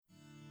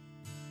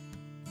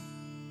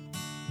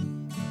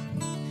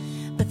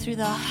through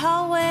the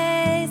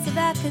hallways of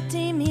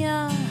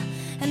academia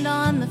and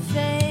on the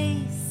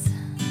face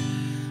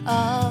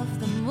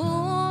of the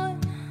moon.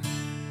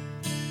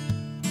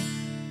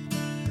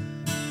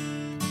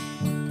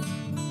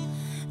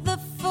 The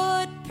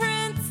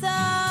footprints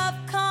of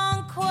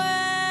conquest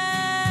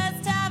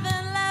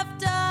haven't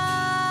left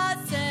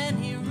us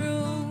any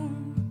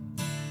room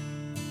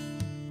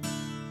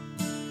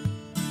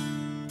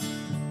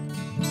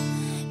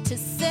to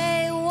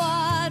say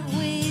what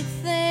we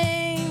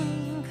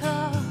think,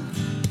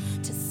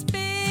 to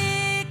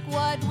speak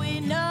what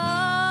we know.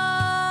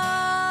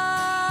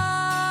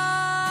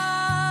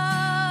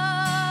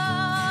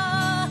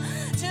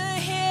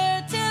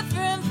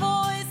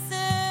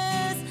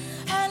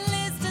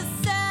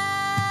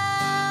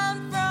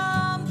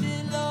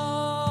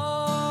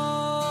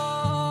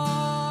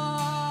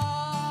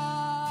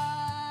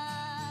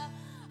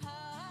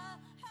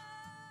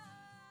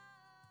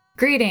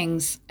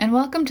 Greetings, and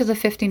welcome to the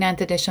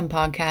 59th edition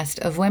podcast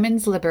of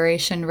Women's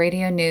Liberation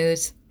Radio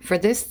News for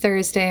this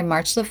Thursday,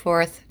 March the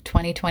 4th,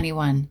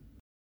 2021.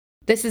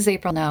 This is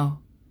April No,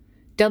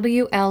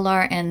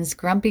 WLRN's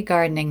grumpy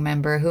gardening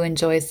member who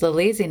enjoys the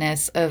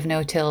laziness of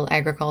no-till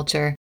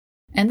agriculture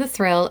and the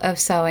thrill of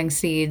sowing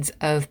seeds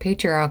of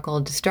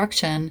patriarchal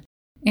destruction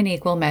in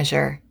equal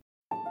measure.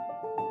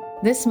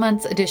 This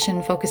month's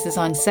edition focuses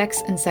on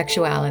sex and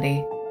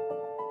sexuality.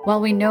 While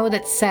we know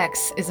that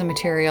sex is a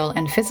material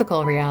and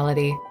physical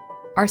reality,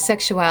 our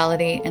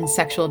sexuality and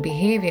sexual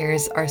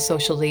behaviors are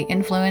socially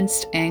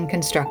influenced and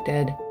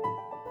constructed.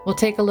 We'll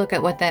take a look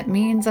at what that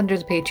means under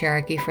the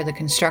patriarchy for the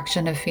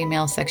construction of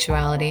female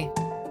sexuality,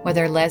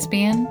 whether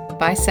lesbian,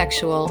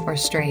 bisexual, or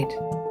straight.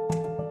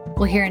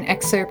 We'll hear an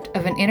excerpt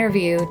of an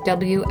interview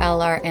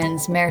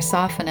WLRN's Mare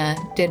Safina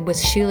did with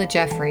Sheila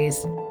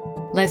Jeffries,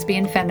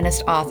 lesbian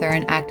feminist author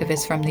and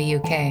activist from the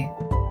UK.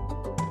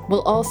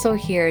 We'll also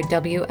hear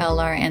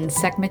WLRN's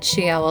Sekhmet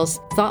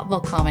Shiel's thoughtful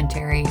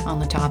commentary on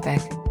the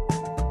topic.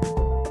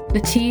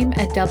 The team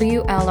at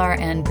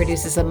WLRN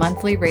produces a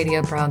monthly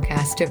radio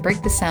broadcast to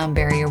break the sound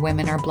barrier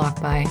women are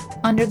blocked by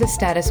under the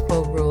status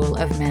quo rule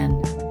of men.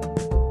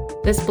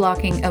 This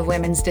blocking of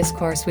women's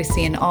discourse we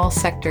see in all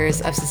sectors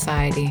of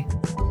society,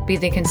 be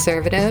they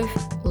conservative,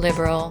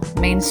 liberal,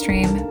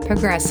 mainstream,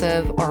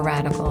 progressive, or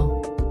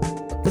radical.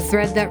 The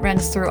thread that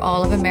runs through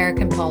all of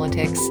American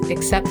politics,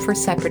 except for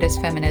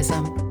separatist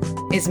feminism,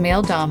 is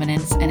male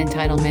dominance and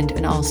entitlement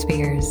in all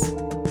spheres.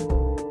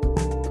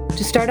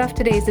 To start off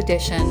today's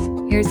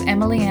edition, here's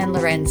Emily Ann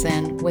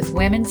Lorenzen with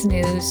women's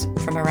news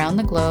from around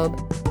the globe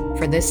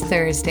for this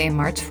Thursday,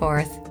 March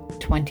 4th,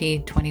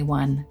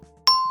 2021.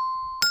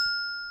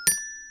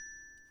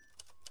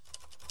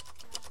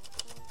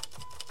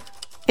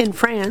 In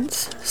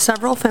France,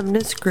 several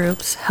feminist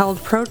groups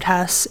held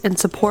protests in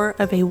support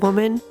of a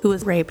woman who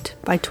was raped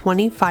by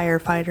 20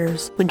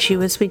 firefighters when she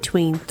was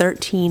between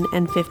 13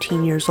 and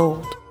 15 years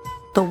old.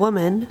 The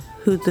woman,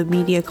 who the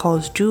media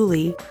calls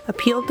Julie,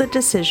 appealed the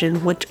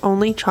decision which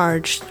only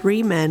charged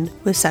 3 men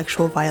with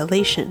sexual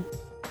violation.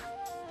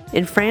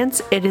 In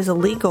France, it is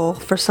illegal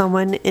for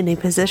someone in a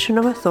position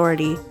of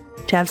authority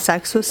to have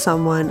sex with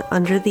someone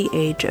under the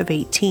age of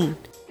 18.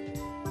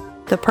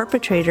 The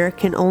perpetrator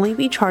can only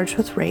be charged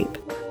with rape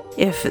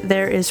if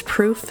there is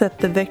proof that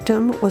the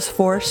victim was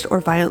forced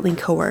or violently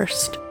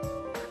coerced.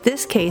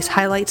 This case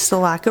highlights the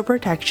lack of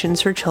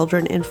protections for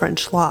children in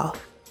French law.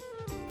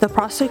 The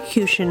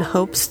prosecution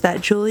hopes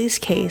that Julie's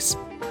case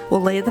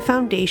will lay the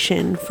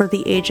foundation for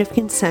the age of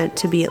consent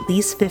to be at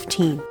least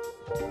 15.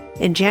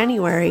 In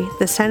January,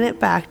 the Senate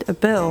backed a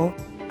bill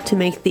to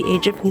make the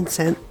age of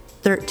consent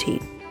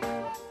 13.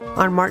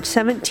 On March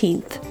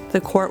 17th,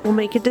 the court will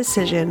make a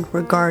decision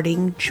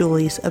regarding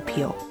Julie's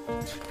appeal.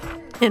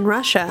 In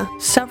Russia,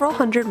 several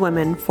hundred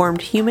women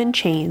formed human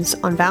chains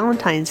on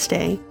Valentine's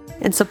Day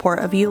in support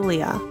of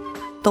Yulia,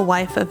 the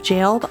wife of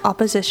jailed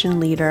opposition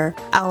leader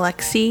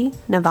Alexei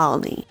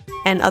Navalny,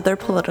 and other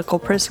political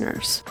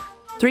prisoners.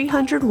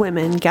 300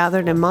 women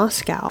gathered in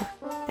Moscow,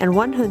 and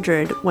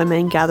 100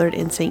 women gathered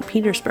in St.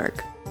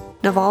 Petersburg.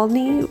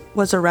 Navalny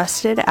was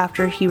arrested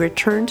after he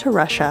returned to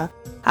Russia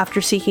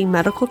after seeking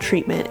medical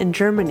treatment in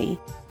Germany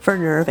for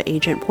nerve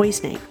agent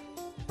poisoning.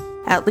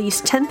 At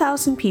least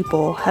 10,000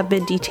 people have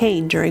been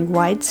detained during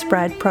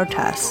widespread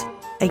protests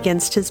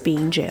against his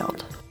being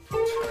jailed.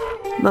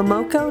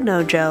 Momoko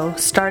Nojo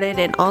started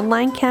an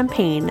online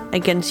campaign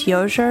against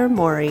Yoshihiro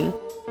Mori,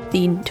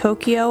 the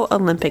Tokyo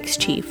Olympics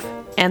chief,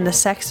 and the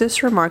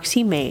sexist remarks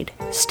he made,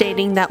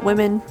 stating that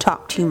women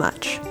talk too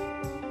much.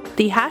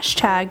 The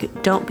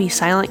hashtag Don't Be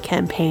Silent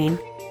campaign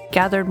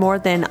gathered more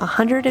than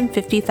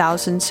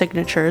 150,000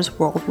 signatures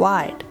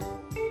worldwide.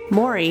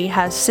 Mori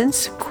has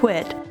since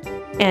quit,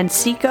 and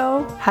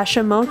Seiko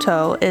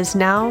Hashimoto is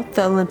now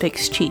the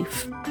Olympics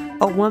chief,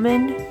 a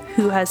woman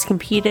who has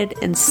competed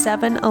in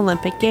 7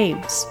 Olympic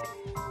Games.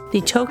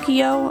 The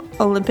Tokyo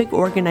Olympic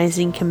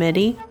Organizing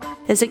Committee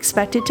is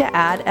expected to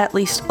add at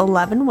least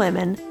 11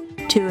 women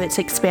to its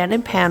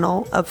expanded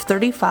panel of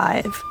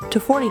 35 to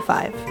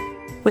 45.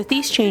 With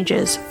these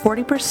changes,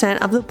 40%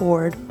 of the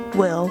board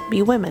will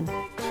be women.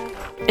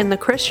 In the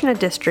Krishna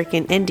district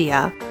in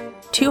India,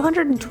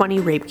 220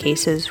 rape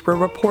cases were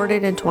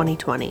reported in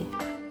 2020,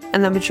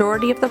 and the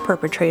majority of the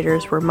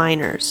perpetrators were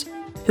minors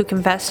who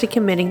confessed to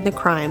committing the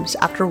crimes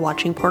after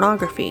watching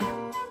pornography.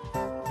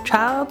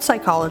 Child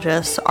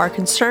psychologists are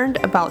concerned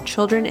about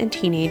children and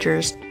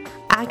teenagers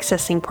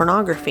accessing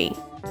pornography,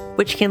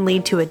 which can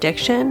lead to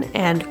addiction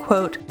and,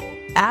 quote,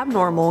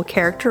 abnormal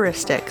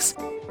characteristics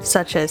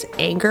such as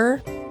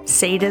anger,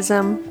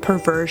 sadism,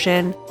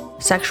 perversion,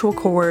 sexual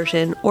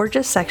coercion, or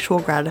just sexual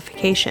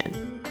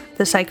gratification.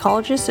 The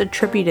psychologists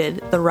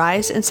attributed the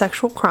rise in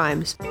sexual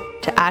crimes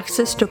to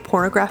access to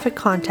pornographic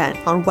content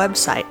on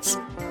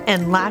websites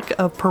and lack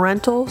of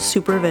parental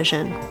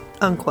supervision,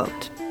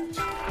 unquote.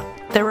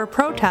 There were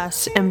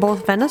protests in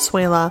both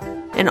Venezuela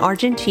and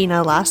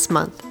Argentina last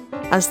month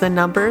as the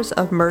numbers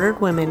of murdered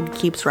women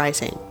keeps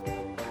rising.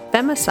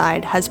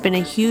 Femicide has been a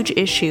huge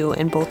issue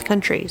in both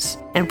countries,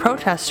 and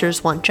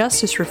protesters want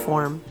justice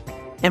reform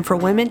and for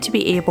women to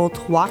be able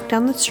to walk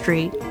down the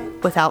street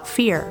without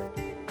fear.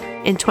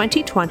 In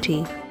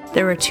 2020,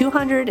 there were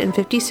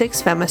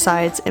 256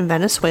 femicides in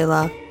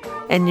Venezuela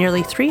and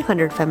nearly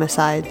 300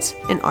 femicides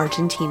in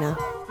Argentina.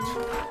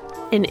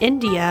 In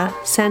India,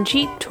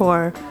 Sanjit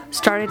Kaur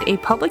started a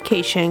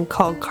publication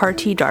called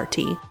Karti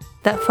Darti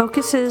that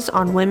focuses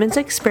on women's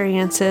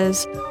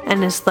experiences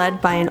and is led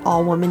by an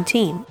all-woman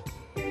team.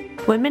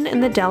 Women in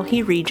the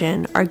Delhi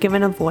region are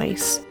given a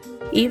voice,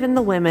 even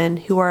the women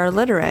who are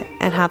illiterate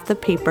and have the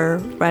paper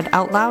read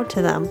out loud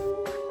to them.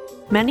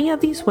 Many of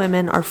these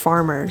women are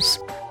farmers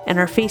and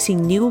are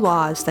facing new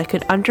laws that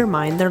could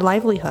undermine their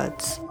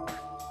livelihoods.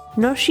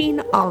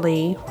 Nosheen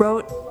Ali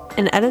wrote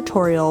an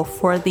editorial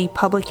for the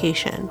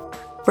publication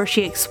where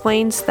she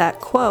explains that,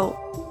 quote,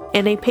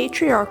 in a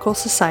patriarchal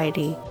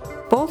society,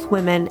 both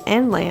women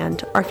and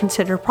land are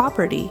considered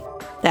property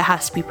that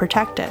has to be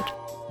protected.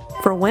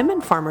 For women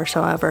farmers,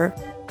 however,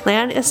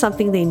 land is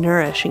something they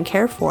nourish and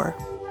care for.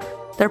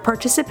 Their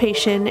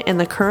participation in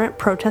the current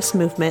protest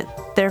movement,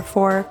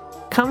 therefore,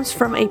 comes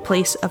from a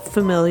place of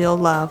familial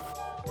love,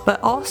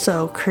 but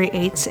also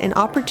creates an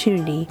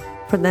opportunity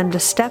for them to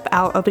step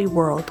out of a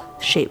world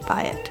shaped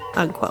by it,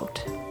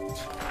 unquote.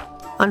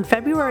 On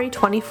February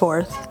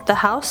 24th, the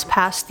House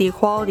passed the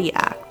Equality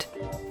Act,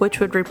 which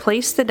would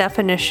replace the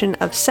definition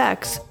of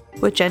sex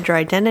with gender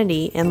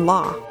identity in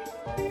law.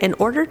 In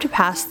order to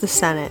pass the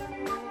Senate,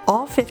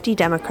 all 50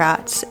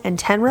 Democrats and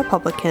 10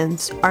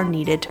 Republicans are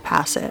needed to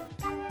pass it.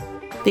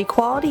 The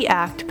Equality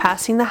Act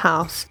passing the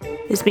House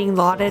is being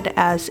lauded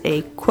as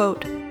a,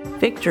 quote,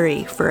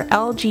 victory for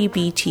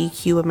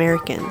LGBTQ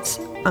Americans,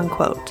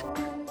 unquote,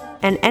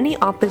 and any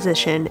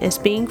opposition is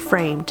being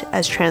framed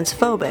as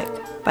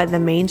transphobic by the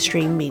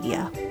mainstream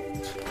media.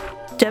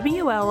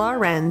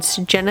 WLRN's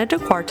Jenna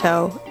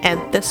DeQuarto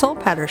and Thistle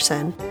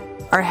Pedersen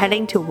are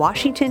heading to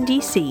Washington,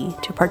 D.C.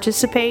 to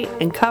participate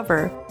and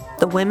cover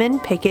the Women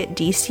Picket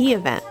D.C.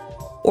 event,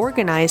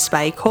 organized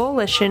by a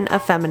coalition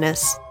of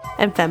feminists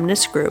and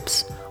feminist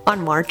groups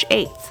on March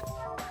 8th.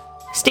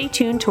 Stay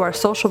tuned to our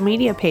social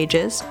media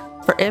pages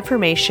for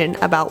information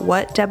about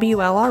what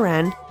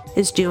WLRN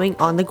is doing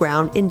on the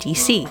ground in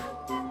D.C.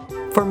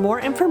 For more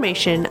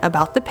information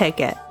about the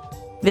picket,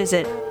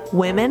 visit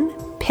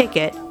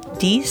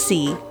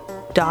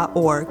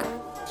womenpicketdc.org.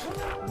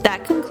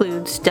 That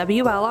concludes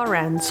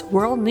WLRN's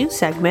World News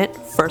segment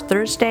for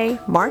Thursday,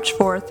 March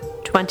 4th,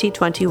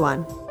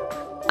 2021.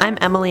 I'm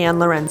Emily Ann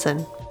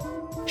Lorenzen.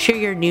 Share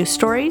your news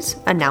stories,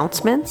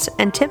 announcements,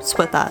 and tips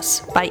with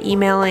us by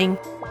emailing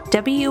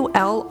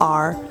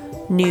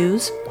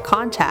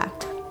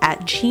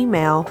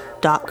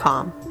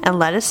WLRnewscontact@gmail.com and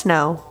let us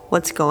know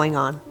what's going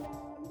on.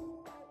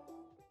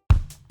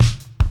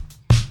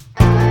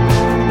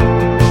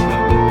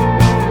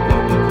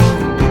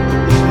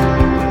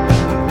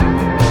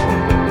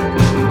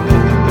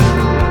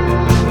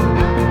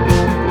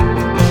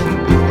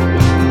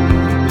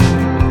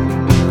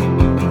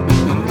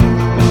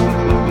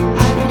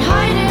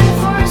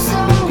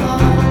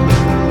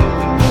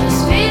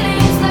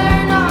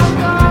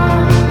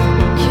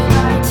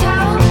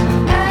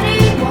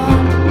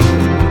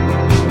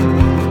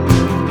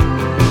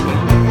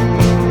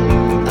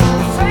 I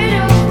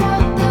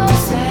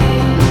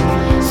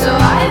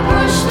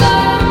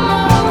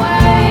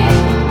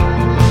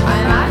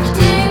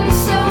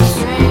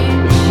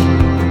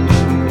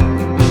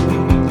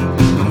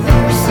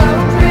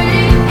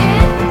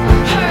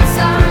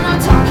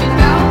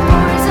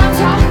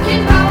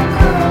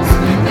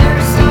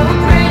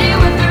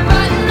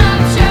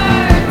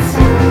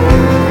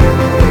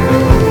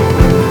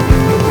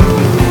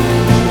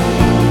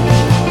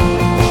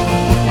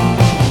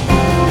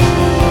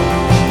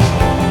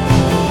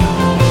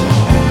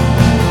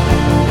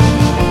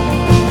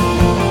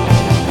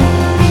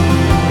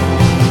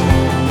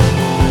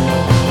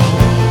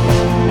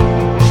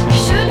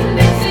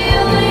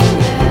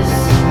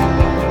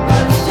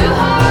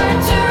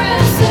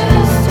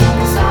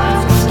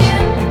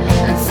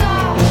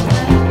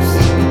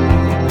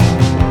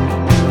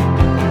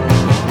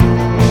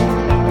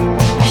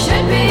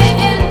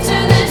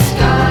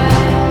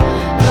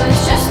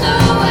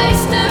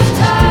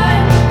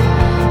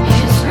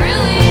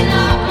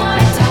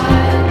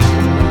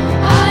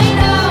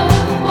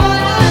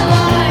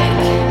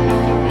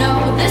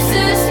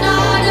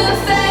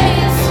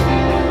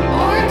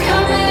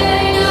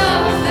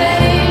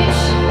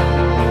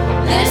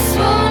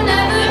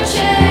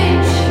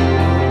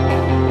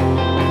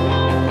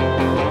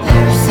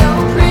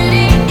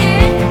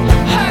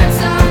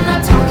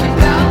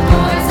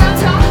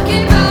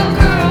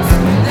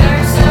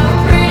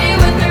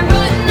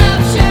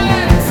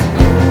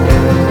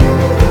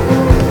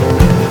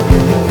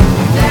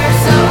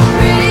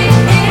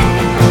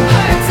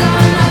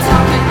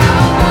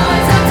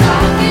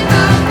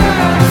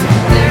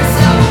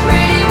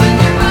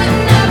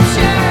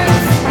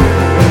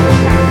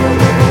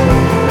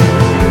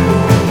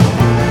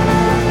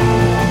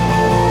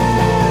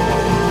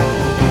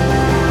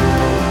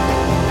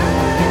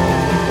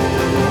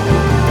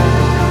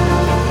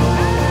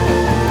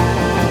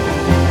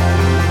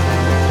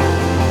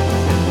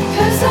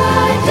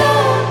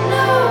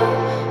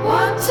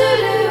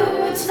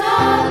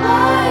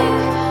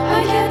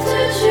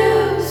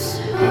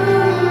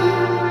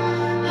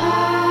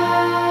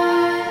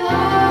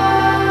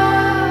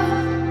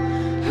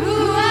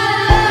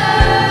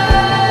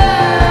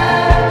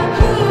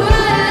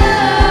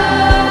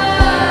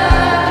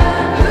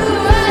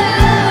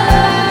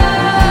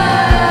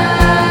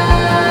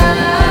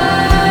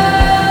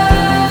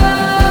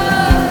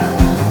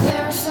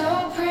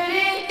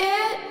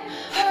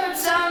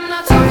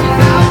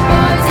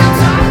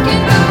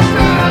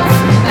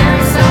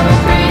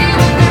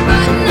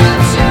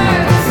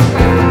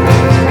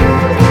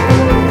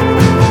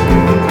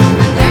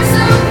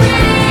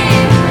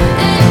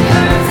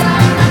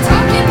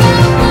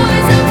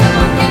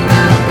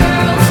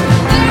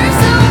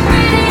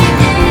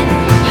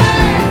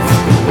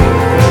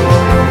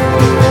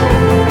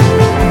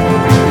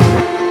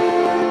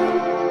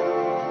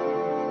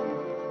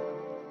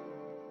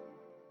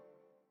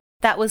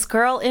That was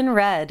Girl in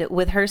Red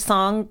with her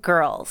song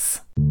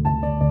Girls.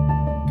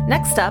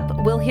 Next up,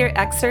 we'll hear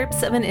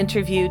excerpts of an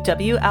interview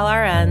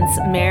WLRN's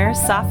Meher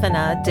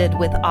Safina did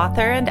with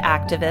author and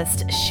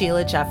activist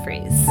Sheila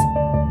Jeffreys.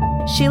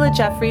 Sheila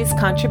Jeffreys'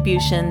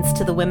 contributions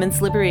to the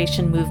women's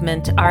liberation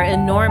movement are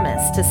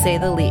enormous, to say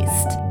the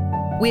least.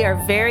 We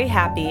are very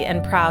happy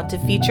and proud to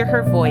feature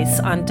her voice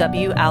on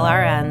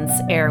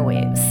WLRN's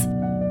airwaves.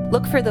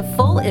 Look for the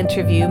full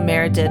interview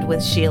Meher did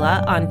with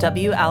Sheila on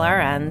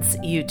WLRN's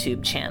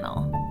YouTube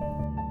channel.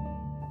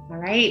 All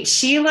right,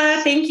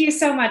 Sheila, thank you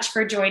so much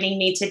for joining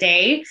me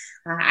today.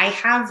 I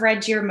have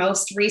read your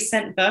most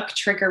recent book,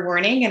 Trigger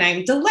Warning, and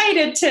I'm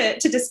delighted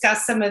to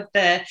discuss some of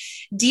the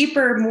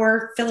deeper,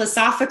 more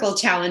philosophical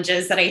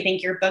challenges that I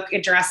think your book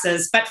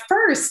addresses. But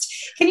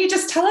first, can you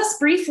just tell us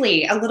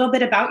briefly a little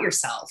bit about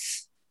yourself?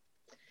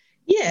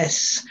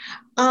 Yes,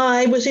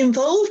 I was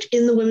involved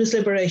in the women's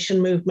liberation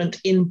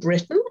movement in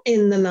Britain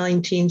in the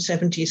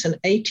 1970s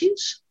and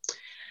 80s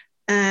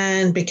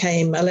and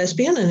became a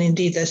lesbian. And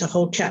indeed, there's a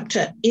whole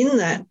chapter in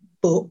that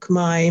book,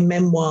 my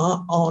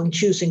memoir on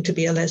choosing to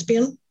be a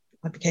lesbian.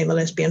 I became a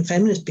lesbian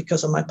feminist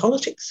because of my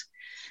politics.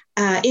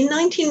 In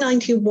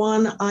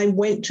 1991, I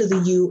went to the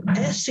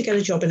US to get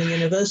a job in a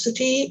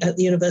university at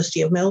the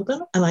University of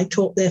Melbourne, and I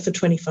taught there for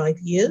 25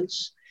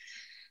 years.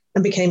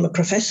 And became a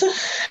professor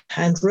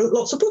and wrote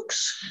lots of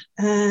books.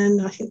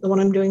 And I think the one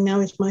I'm doing now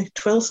is my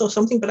 12th or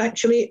something, but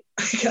actually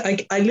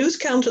I lose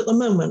count at the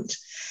moment.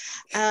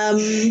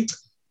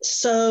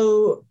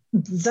 So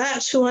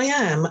that's who I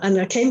am.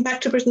 And I came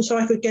back to Britain so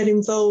I could get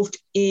involved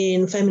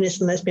in feminist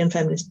and lesbian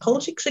feminist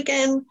politics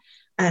again.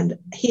 And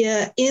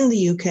here in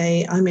the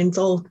UK, I'm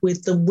involved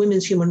with the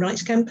Women's Human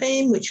Rights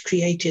Campaign, which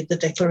created the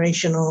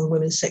Declaration on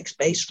Women's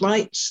Sex-Based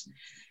Rights,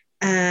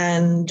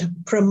 and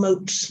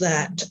promotes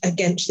that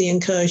against the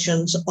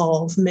incursions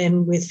of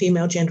men with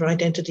female gender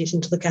identities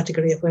into the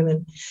category of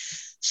women.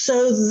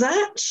 So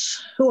that's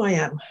who I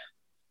am.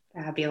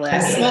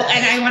 Fabulous. Well,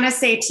 and I want to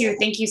say too,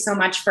 thank you so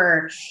much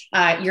for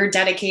your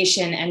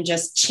dedication and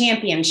just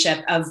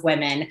championship of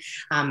women.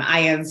 I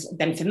have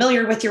been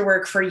familiar with your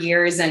work for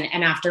years, and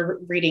after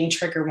reading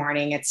Trigger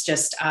Warning, it's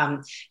just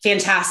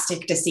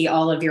fantastic to see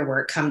all of your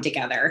work come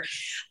together.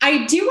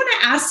 I do want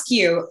to ask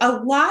you, a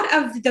lot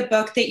of the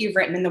book that you've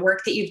written and the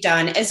work that you've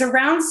done is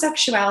around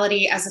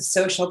sexuality as a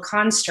social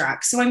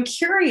construct. So I'm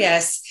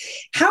curious,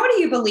 how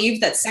do you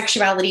believe that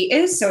sexuality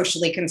is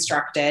socially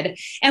constructed,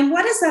 and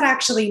what does that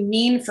actually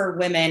mean for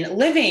women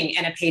living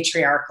in a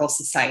patriarchal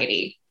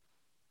society?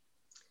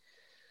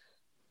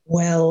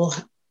 Well,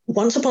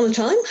 once upon a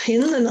time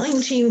in the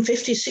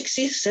 1950s,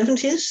 60s,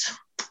 70s,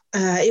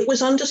 it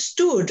was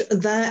understood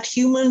that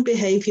human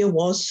behavior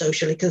was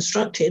socially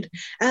constructed,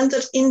 and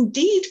that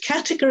indeed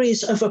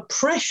categories of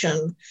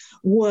oppression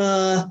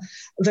were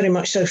very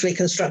much socially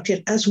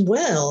constructed as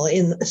well,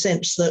 in the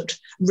sense that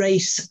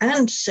race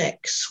and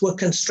sex were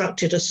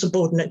constructed as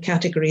subordinate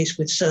categories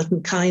with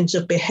certain kinds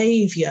of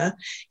behavior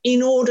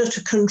in order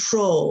to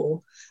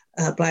control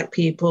Black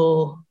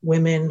people,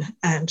 women,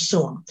 and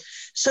so on.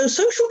 So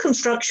social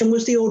construction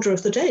was the order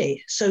of the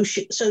day.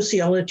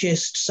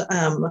 Sociologists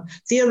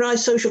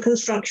theorized social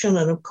construction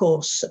and, of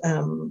course,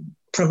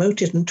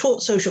 promoted and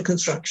taught social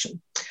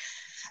construction.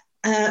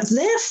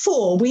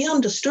 Therefore, we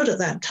understood at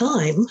that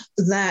time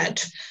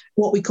that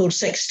what we called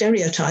sex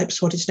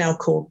stereotypes, what is now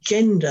called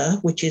gender,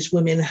 which is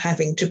women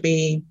having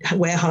to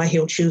wear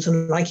high-heeled shoes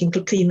and liking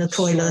to clean the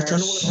toilet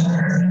and all of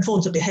those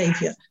forms of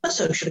behavior, are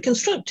socially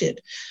constructed.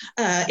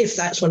 If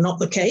that were not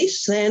the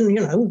case, then,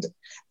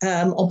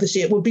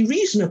 obviously it would be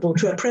reasonable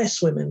to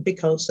oppress women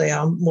because they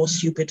are more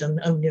stupid and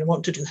only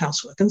want to do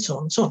housework and so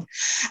on and so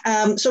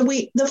on. So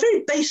the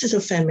very basis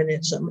of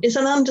feminism is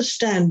an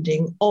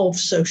understanding of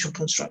social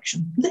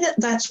construction.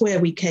 That's where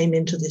we came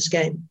into this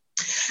game.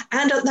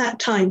 And at that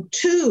time,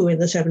 too, in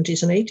the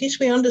 70s and 80s,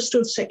 we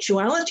understood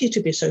sexuality to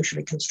be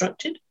socially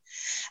constructed.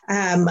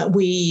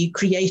 We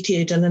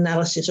created an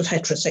analysis of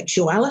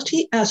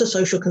heterosexuality as a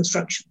social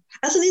construction,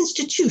 as an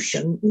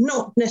institution,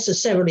 not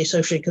necessarily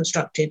socially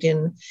constructed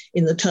in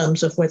the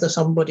terms of whether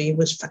somebody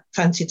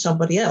fancied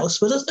somebody else,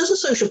 but as a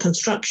social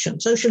construction,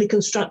 socially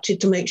constructed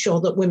to make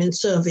sure that women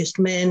serviced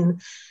men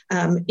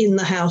in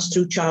the house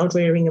through child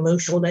rearing,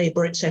 emotional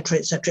labor, et cetera,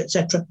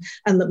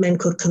 and that men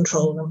could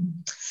control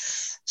them.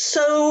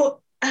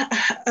 So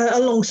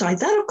alongside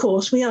that, of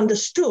course, we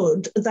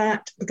understood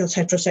that because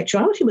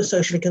heterosexuality was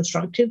socially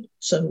constructed,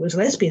 so was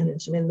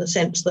lesbianism, in the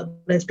sense that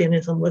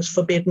lesbianism was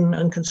forbidden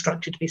and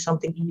constructed to be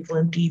something evil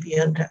and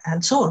deviant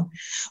and so on.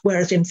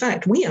 Whereas, in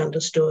fact, we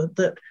understood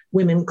that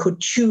women could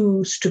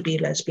choose to be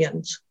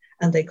lesbians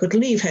and they could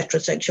leave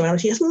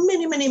heterosexuality, as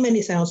many, many,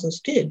 many thousands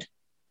did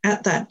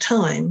at that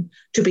time,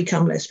 to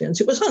become lesbians.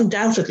 It was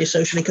undoubtedly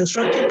socially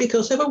constructed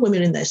because there were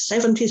women in their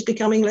 70s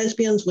becoming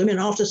lesbians, women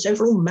after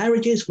several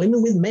marriages,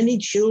 women with many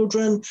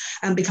children,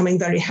 and becoming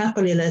very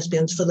happily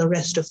lesbians for the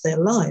rest of their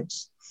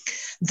lives.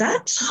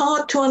 That's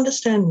hard to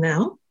understand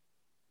now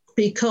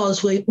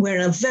because we're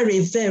in a very,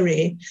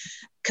 very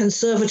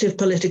conservative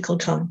political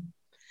time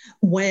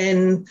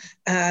when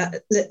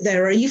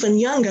there are even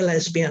younger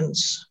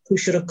lesbians who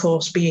should, of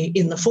course, be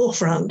in the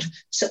forefront,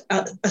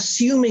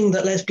 assuming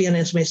that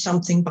lesbianism is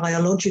something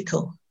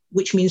biological,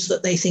 which means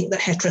that they think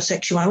that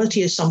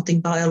heterosexuality is something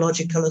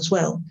biological as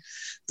well,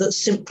 that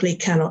simply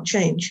cannot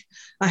change.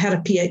 I had a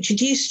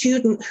PhD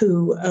student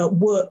who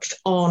worked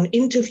on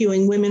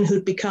interviewing women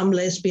who'd become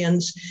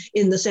lesbians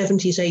in the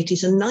 70s,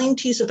 80s, and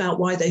 90s about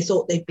why they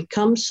thought they'd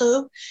become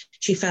so.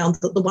 She found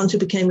that the ones who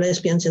became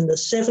lesbians in the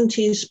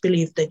 70s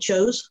believed they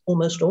chose,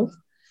 almost all.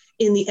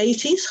 In the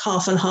 80s,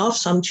 half and half,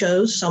 some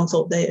chose, some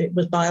thought it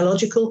was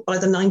biological. By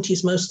the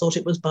 90s, most thought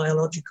it was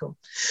biological.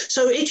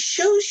 So it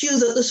shows you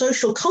that the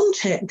social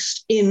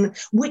context in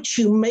which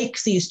you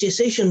make these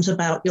decisions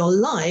about your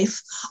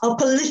life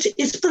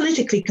is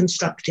politically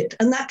constructed,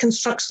 and that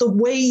constructs the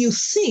way you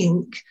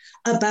think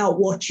about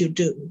what you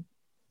do.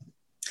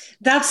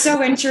 That's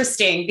so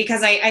interesting,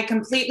 because I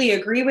completely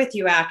agree with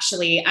you,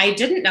 actually. I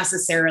didn't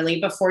necessarily,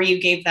 before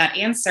you gave that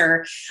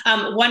answer.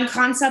 One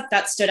concept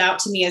that stood out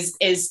to me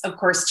is, of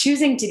course,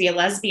 choosing to be a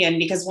lesbian,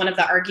 because one of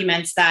the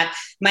arguments that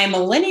my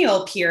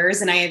millennial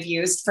peers and I have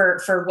used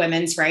for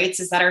women's rights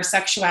is that our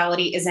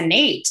sexuality is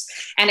innate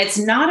and it's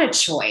not a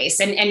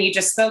choice. And you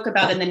just spoke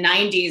about in the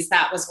 90s,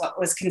 that was what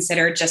was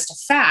considered just a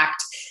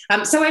fact.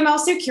 So I'm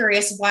also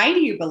curious, why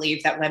do you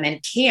believe that women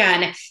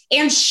can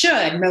and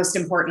should, most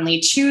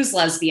importantly, choose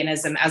lesbianism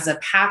as a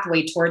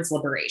pathway towards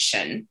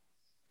liberation?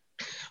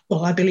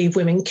 Well, I believe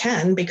women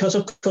can, because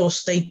of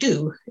course they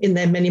do in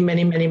their many,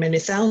 many, many, many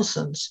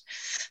thousands.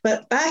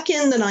 But back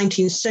in the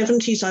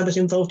 1970s, I was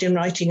involved in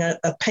writing a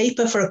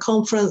paper for a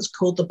conference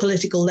called the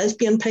Political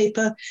Lesbian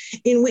Paper,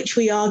 in which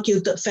we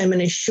argued that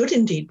feminists should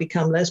indeed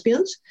become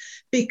lesbians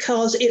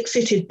because it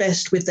fitted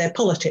best with their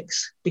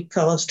politics.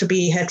 Because to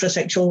be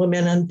heterosexual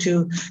women and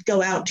to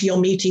go out to your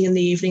meeting in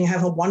the evening,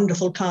 have a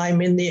wonderful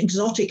time in the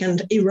exotic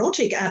and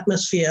erotic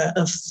atmosphere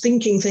of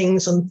thinking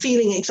things and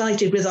feeling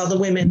excited with other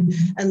women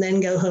and then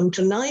go home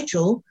to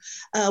Nigel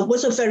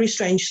was a very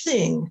strange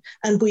thing.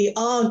 And we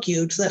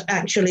argued that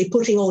actually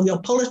putting all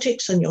your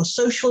politics and your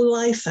social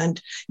life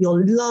and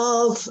your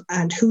love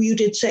and who you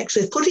did sex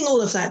with, putting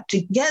all of that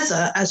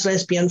together as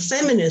lesbian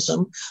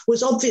feminism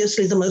was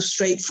obviously the most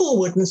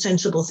straightforward and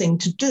sensible thing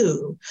to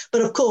do.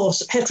 But of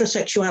course,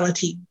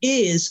 heterosexuality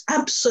is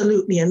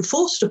absolutely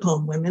enforced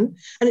upon women,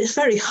 and it's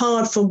very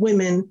hard for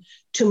women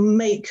to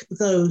make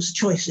those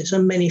choices,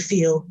 and many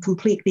feel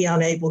completely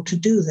unable to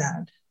do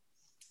that.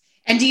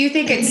 And do you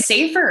think it's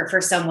safer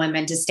for some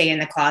women to stay in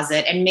the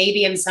closet, and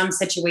maybe in some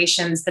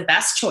situations the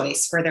best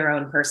choice for their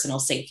own personal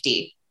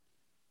safety?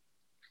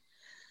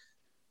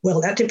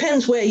 Well, that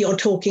depends where you're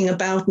talking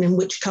about and in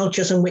which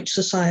cultures and which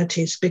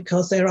societies,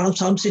 because there are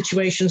some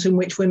situations in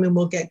which women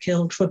will get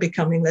killed for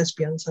becoming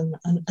lesbians, and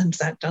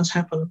that does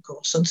happen, of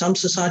course. And some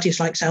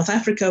societies like South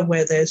Africa,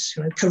 where there's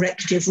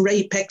corrective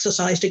rape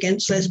exercised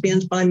against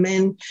lesbians by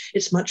men,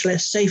 it's much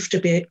less safe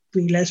to be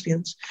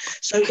lesbians.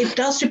 So it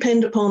does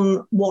depend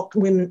upon what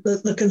women,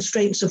 the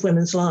constraints of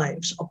women's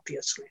lives,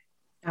 obviously.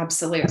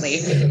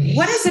 Absolutely.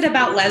 What is it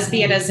about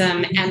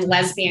lesbianism and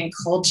lesbian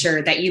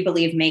culture that you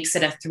believe makes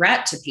it a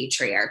threat to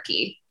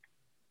patriarchy?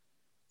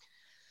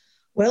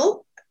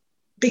 Well,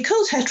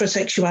 because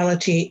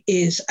heterosexuality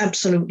is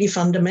absolutely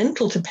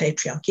fundamental to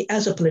patriarchy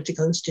as a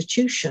political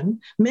institution,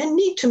 men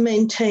need to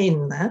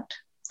maintain that.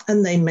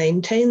 And they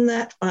maintain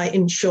that by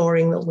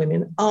ensuring that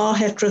women are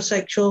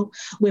heterosexual.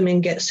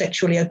 Women get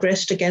sexually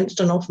aggressed against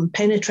and often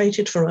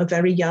penetrated from a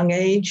very young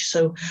age.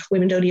 So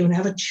women don't even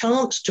have a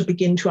chance to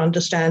begin to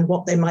understand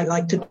what they might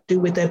like to do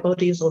with their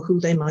bodies or who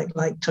they might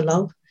like to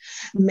love.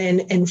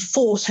 Men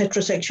enforce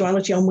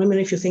heterosexuality on women.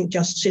 If you think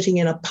just sitting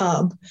in a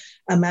pub,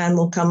 a man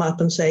will come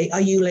up and say,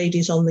 "Are you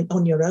ladies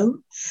on your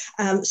own?"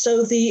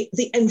 So the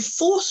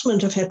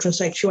enforcement of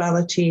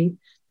heterosexuality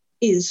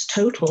is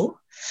total.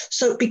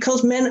 So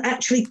because men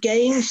actually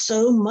gain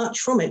so much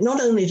from it, not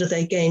only do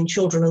they gain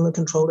children and the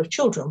control of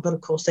children, but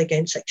of course they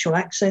gain sexual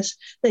access,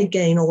 they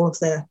gain all of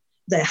their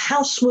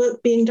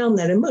housework being done,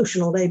 their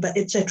emotional labor,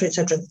 et cetera, et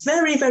cetera.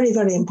 Very, very,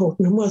 very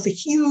important and worth a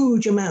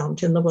huge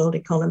amount in the world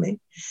economy.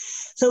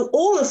 So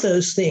all of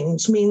those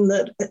things mean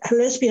that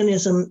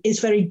lesbianism is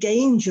very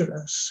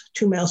dangerous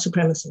to male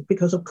supremacy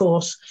because, of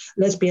course,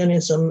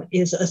 lesbianism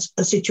is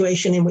a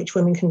situation in which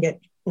women can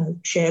get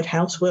shared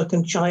housework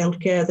and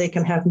childcare. They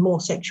can have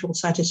more sexual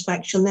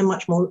satisfaction. They're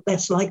much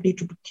less likely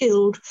to be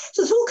killed.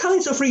 So there's all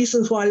kinds of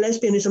reasons why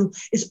lesbianism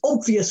is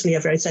obviously a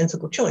very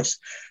sensible choice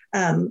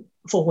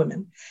for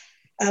women.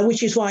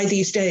 Which is why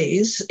these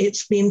days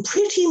it's been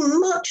pretty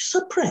much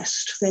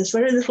suppressed. There's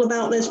very little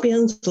about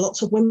lesbians.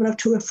 Lots of women are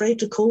too afraid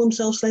to call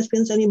themselves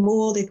lesbians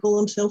anymore. They call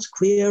themselves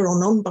queer or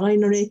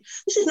non-binary.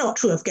 This is not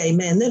true of gay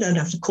men. They don't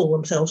have to call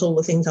themselves all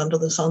the things under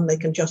the sun. They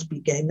can just be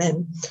gay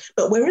men.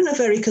 But we're in a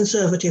very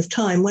conservative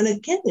time when,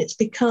 again, it's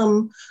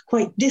become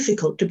quite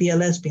difficult to be a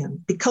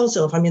lesbian because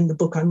of, the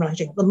book I'm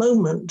writing at the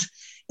moment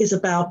is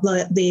about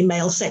the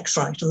male sex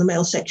right and the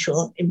male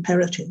sexual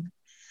imperative.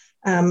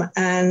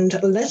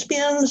 And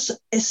lesbians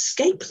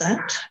escape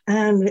that.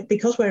 And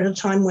because we're at a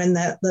time when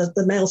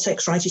the male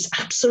sex right is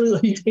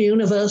absolutely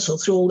universal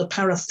through all the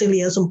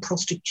paraphilias and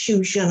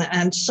prostitution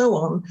and so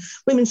on,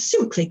 women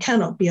simply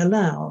cannot be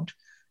allowed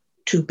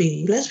to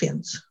be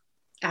lesbians.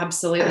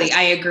 Absolutely.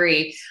 I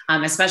agree.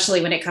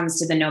 Especially when it comes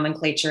to the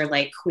nomenclature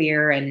like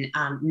queer and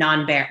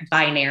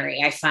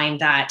non-binary. I find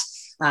that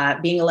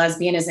being a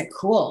lesbian isn't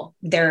cool.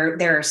 There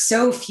are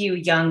so few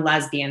young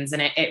lesbians,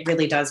 and it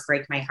really does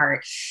break my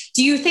heart.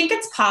 Do you think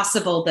it's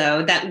possible,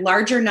 though, that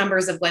larger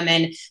numbers of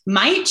women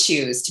might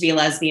choose to be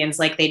lesbians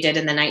like they did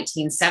in the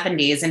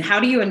 1970s? And how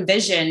do you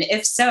envision,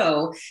 if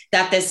so,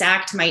 that this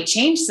act might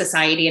change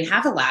society and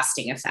have a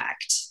lasting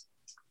effect?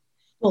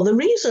 Well,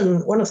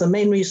 one of the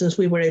main reasons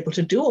we were able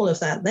to do all of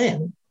that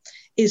then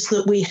is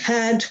that we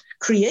had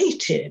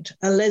created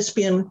a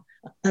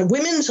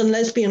women's and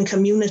lesbian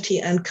community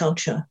and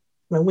culture.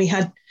 We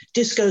had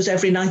discos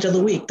every night of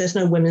the week. There's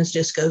no women's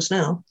discos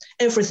now.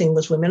 Everything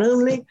was women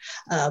only.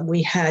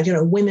 We had,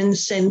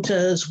 women's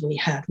centers. We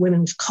had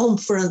women's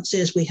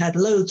conferences. We had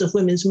loads of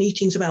women's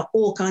meetings about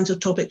all kinds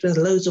of topics. There's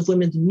loads of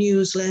women's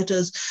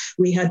newsletters.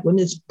 We had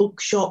women's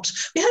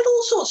bookshops. We had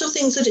all sorts of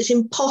things that it's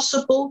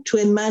impossible to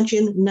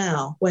imagine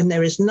now when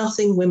there is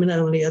nothing women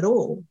only at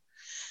all.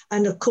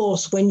 And of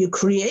course, when you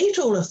create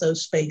all of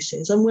those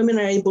spaces and women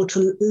are able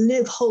to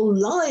live whole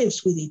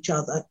lives with each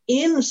other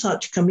in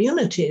such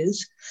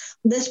communities,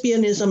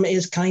 lesbianism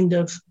is kind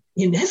of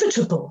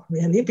inevitable,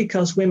 really,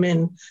 because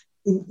women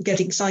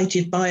get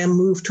excited by and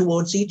move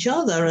towards each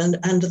other.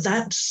 And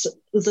that's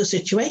the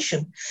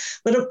situation.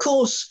 But of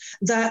course,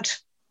 that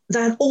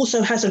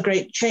also has a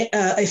great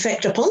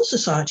effect upon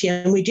society.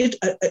 And we did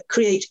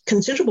create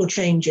considerable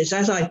changes.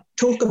 As I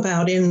talk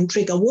about in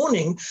Trigger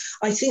Warning,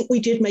 I think we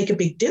did make a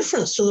big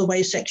difference to the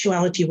way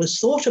sexuality was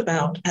thought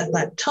about at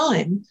that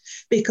time,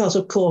 because,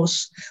 of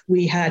course,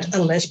 we had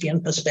a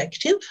lesbian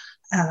perspective,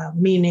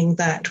 meaning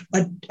that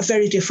a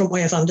very different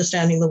way of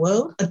understanding the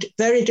world, a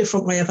very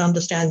different way of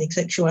understanding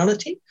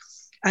sexuality.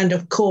 And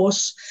of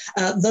course,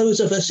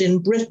 those of us in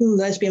Britain,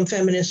 lesbian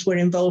feminists, were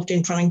involved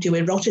in trying to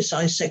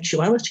eroticize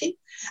sexuality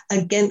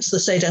against the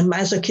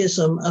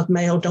sadomasochism of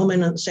male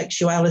dominant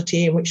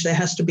sexuality, in which there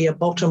has to be a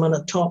bottom and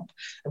a top.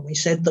 And we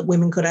said that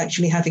women could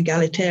actually have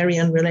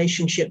egalitarian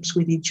relationships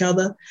with each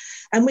other.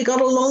 And we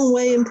got a long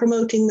way in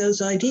promoting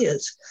those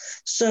ideas.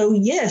 So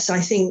yes,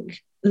 I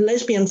think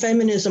lesbian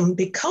feminism,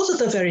 because of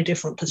the very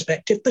different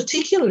perspective,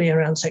 particularly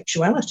around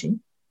sexuality,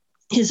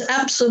 is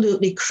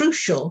absolutely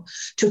crucial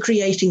to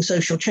creating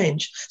social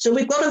change. So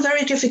we've got a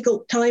very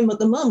difficult time at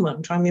the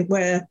moment,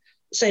 where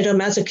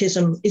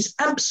sadomasochism is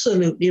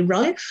absolutely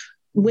rife.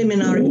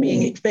 Women are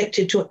being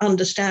expected to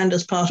understand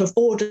as part of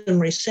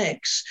ordinary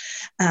sex,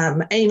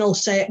 anal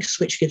sex,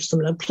 which gives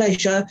them no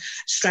pleasure,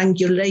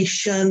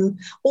 strangulation,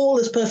 all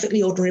as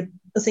perfectly ordinary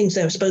things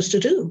they were supposed to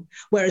do.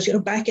 Whereas,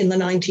 back in the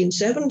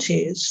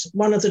 1970s,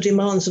 one of the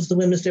demands of the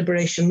women's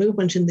liberation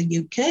movement in the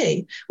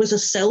UK was a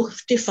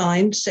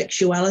self-defined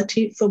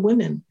sexuality for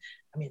women.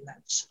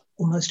 That's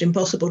almost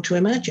impossible to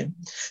imagine.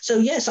 So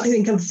yes, I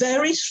think a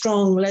very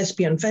strong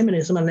lesbian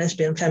feminism, and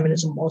lesbian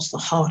feminism was the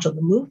heart of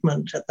the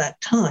movement at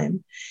that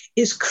time,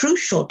 is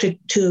crucial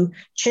to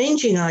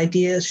changing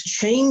ideas,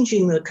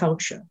 changing the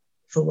culture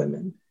for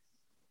women.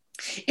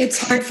 It's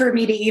hard for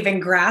me to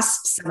even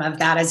grasp some of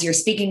that as you're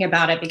speaking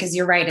about it, because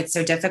you're right. It's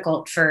so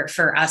difficult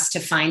for us to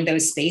find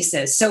those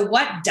spaces. So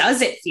what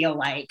does it feel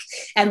like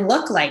and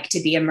look like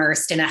to be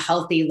immersed in a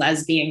healthy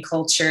lesbian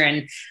culture?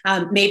 And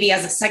maybe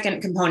as a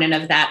second component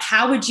of that,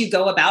 how would you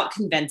go about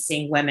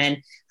convincing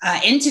women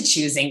into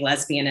choosing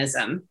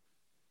lesbianism?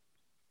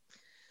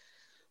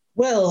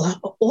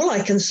 Well, all I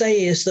can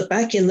say is that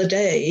back in the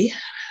day,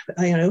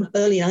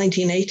 early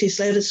 1980s,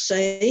 let us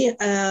say,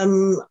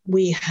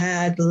 we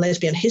had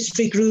Lesbian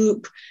History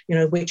Group,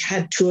 which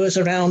had tours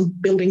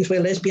around buildings where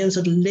lesbians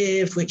had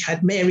lived, which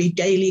had Mary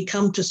Daly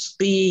come to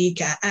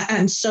speak,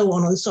 and so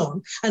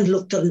on, and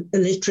looked at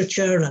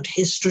literature and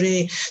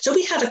history. So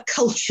we had a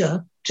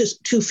culture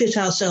to fit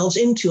ourselves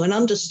into, an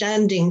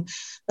understanding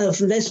of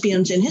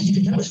lesbians in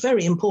history. That was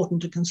very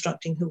important to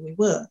constructing who we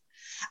were.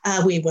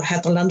 We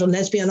had the London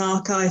Lesbian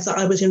Archive that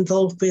I was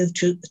involved with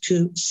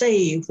to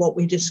save what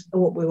we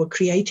were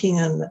creating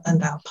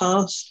and our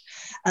past.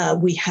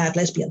 We had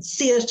lesbian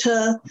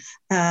theatre,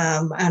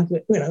 and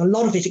a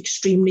lot of it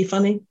extremely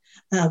funny.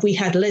 We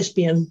had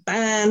lesbian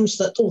bands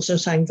that also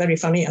sang very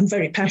funny and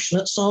very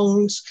passionate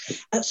songs.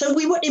 So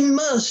we were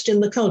immersed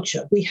in the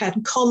culture. We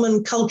had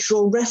common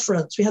cultural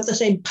reference. We had the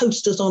same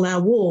posters on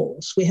our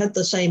walls. We had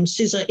the same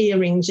scissor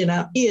earrings in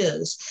our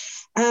ears.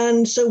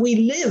 And so we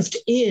lived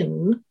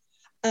in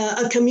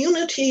a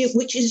community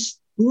which is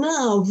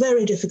now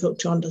very difficult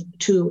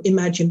to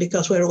imagine,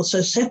 because we're all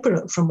so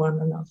separate from one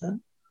another.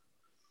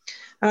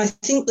 And I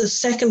think the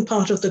second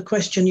part of the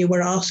question you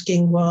were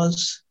asking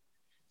was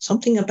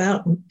something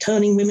about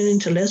turning women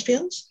into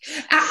lesbians.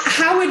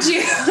 How would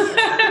you,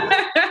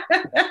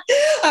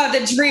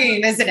 the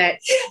dream, isn't it?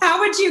 How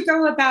would you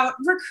go about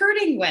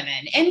recruiting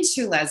women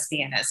into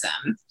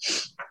lesbianism?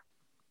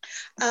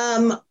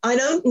 I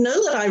don't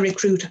know that I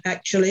recruit,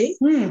 actually,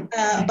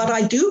 but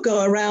I do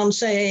go around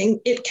saying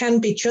it can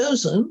be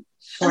chosen.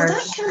 Sure. And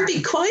that can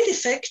be quite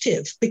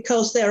effective,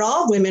 because there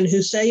are women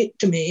who say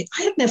to me,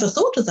 I had never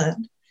thought of that.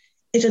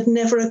 It had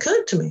never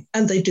occurred to me.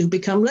 And they do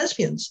become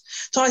lesbians.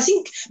 So I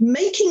think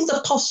making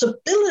the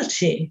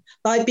possibility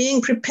by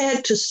being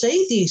prepared to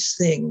say these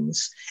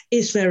things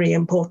is very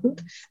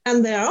important.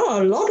 And there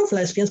are a lot of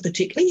lesbians,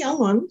 particularly young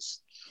ones,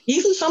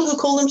 even some who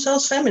call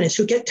themselves feminists,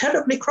 who get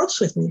terribly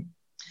cross with me.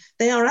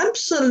 They are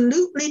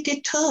absolutely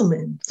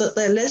determined that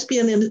their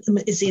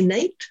lesbianism is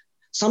innate,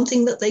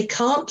 something that they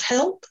can't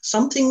help,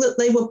 something that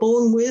they were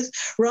born with,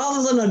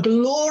 rather than a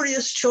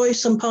glorious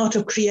choice and part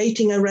of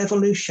creating a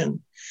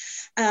revolution.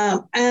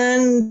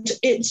 And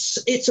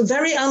it's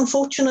very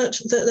unfortunate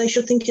that they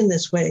should think in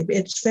this way.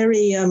 It's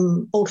very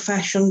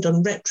old-fashioned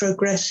and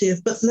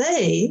retrogressive, but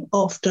they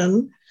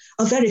often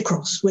are very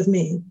cross with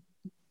me.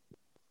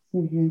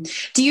 Mm-hmm.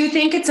 Do you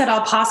think it's at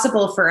all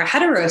possible for a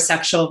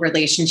heterosexual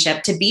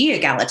relationship to be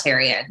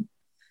egalitarian?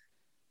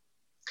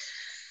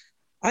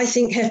 I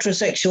think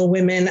heterosexual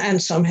women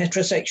and some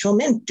heterosexual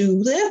men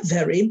do their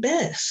very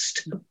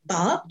best.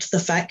 But the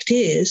fact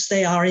is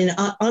they are in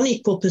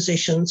unequal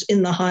positions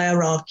in the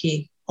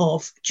hierarchy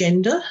of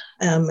gender.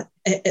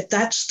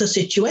 That's the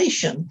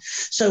situation.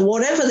 So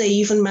whatever they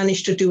even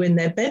manage to do in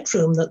their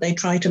bedroom that they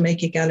try to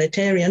make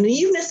egalitarian, and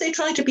even if they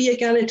try to be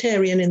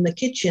egalitarian in the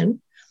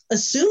kitchen,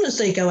 as soon as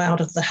they go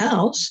out of the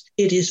house,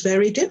 it is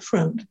very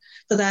different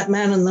for that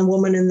man and the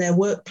woman in their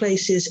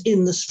workplaces,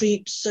 in the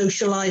streets,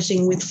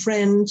 socializing with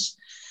friends.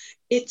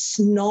 It's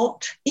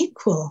not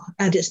equal,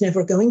 and it's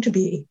never going to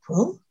be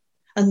equal.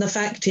 And the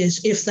fact is,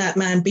 if that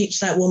man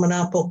beats that woman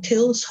up or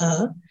kills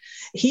her,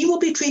 he will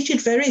be treated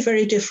very,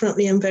 very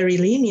differently and very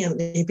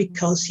leniently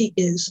because he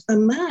is a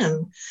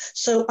man.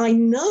 So I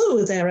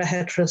know there are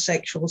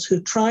heterosexuals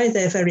who try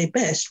their very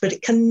best, but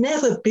it can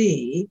never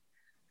be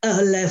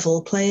a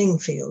level playing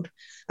field.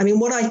 I mean,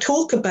 what I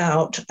talk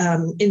about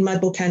in my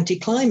book,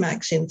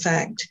 Anti-Climax, in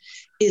fact,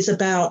 is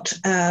about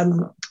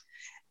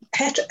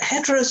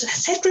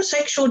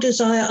heterosexual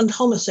desire and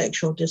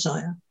homosexual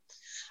desire.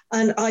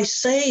 And I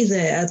say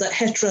there that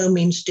hetero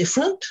means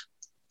different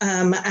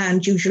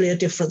and usually a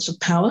difference of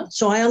power.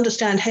 So I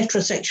understand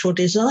heterosexual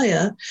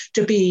desire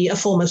to be a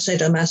form of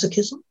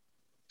sadomasochism.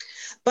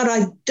 But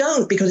I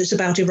don't, because it's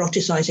about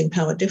eroticizing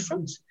power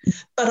difference.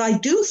 But I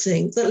do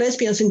think that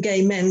lesbians and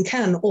gay men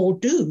can or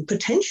do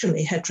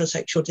potentially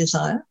heterosexual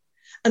desire.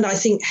 And I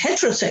think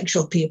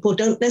heterosexual people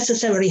don't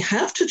necessarily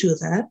have to do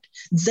that.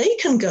 They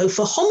can go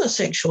for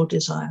homosexual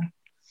desire.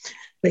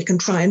 They can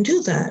try and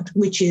do that,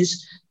 which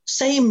is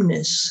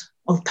sameness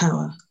of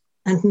power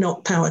and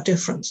not power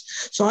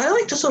difference. So I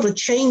like to sort of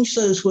change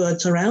those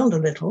words around a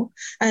little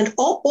and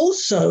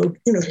also,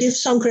 give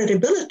some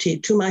credibility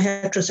to my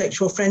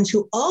heterosexual friends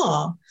who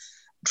are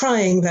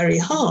trying very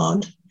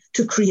hard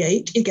to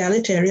create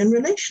egalitarian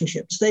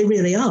relationships. They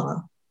really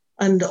are,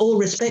 and all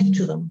respect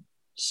to them.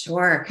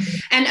 Sure.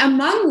 And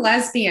among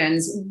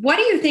lesbians, what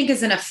do you think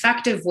is an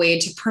effective way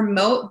to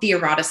promote the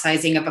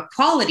eroticizing of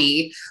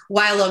equality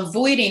while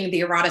avoiding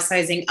the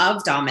eroticizing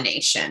of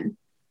domination?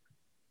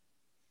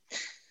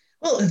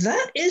 Well,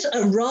 that is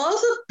a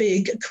rather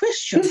big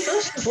question.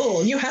 First of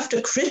all, you have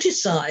to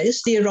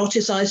criticize the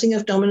eroticizing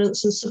of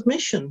dominance and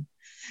submission.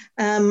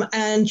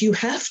 And you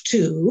have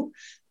to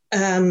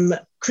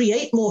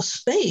create more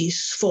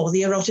space for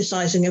the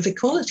eroticizing of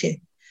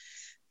equality.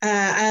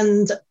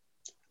 And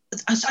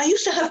I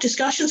used to have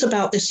discussions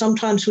about this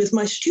sometimes with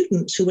my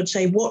students who would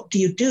say, what do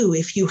you do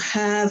if you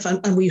have,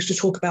 and we used to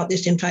talk about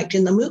this, in fact,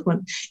 in the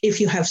movement, if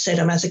you have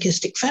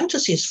sadomasochistic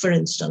fantasies, for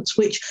instance,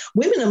 which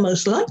women are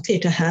most likely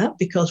to have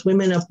because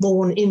women are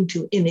born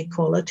into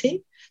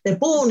inequality. They're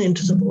born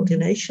into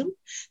subordination.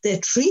 They're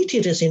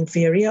treated as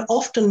inferior.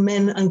 Often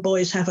men and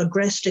boys have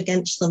aggressed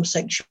against them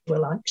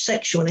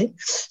sexually.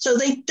 So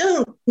they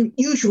don't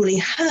usually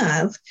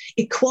have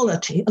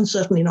equality and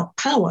certainly not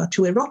power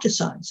to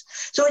eroticize.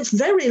 So it's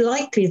very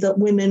likely that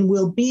women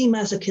will be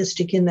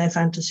masochistic in their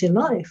fantasy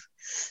life.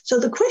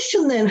 So the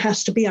question then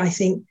has to be, I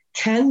think,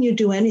 can you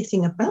do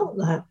anything about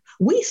that?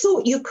 We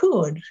thought you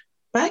could.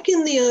 Back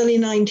in the early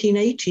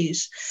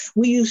 1980s,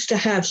 we used to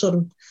have sort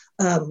of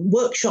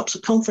workshops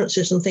at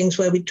conferences and things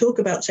where we talk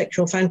about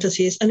sexual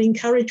fantasies and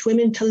encourage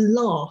women to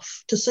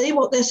laugh, to say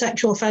what their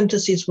sexual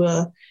fantasies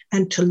were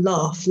and to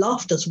laugh.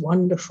 Laughter's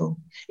wonderful.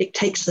 It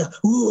takes the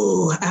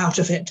ooh out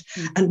of it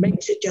and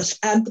makes it just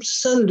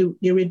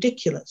absolutely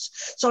ridiculous.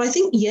 So I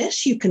think,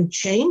 yes, you can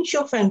change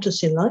your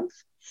fantasy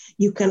life.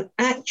 You can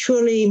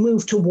actually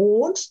move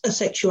towards a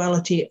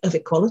sexuality of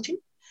equality.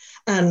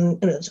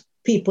 And as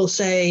people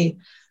say,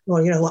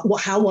 well,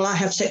 how will I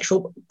have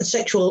sexual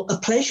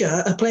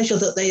pleasure, a pleasure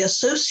that they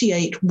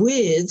associate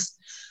with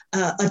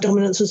a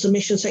dominance and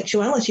submission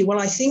sexuality? Well,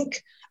 I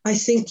think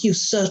you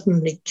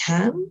certainly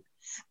can,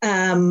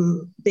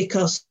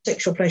 because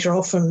sexual pleasure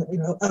often,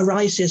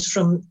 arises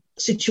from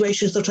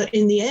situations that are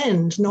in the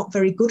end not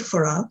very good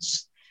for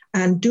us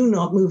and do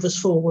not move us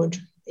forward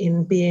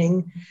in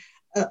being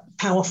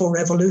powerful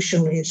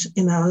revolutionaries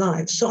in our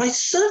lives. So I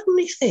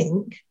certainly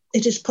think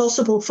it is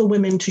possible for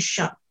women to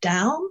shut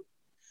down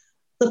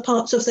the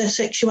parts of their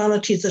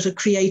sexuality that are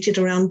created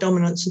around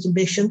dominance and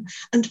submission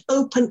and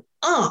open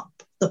up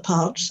the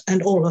parts,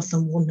 and all of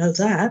them will know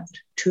that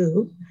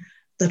too,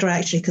 that are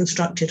actually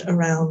constructed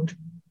around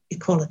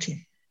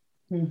equality.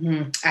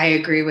 Mm-hmm. I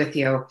agree with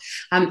you.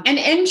 And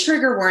in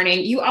Trigger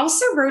Warning, you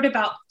also wrote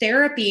about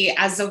therapy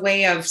as a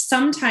way of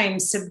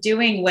sometimes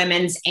subduing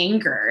women's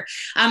anger.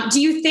 Do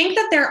you think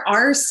that there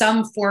are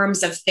some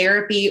forms of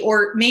therapy,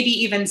 or maybe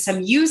even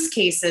some use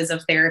cases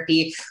of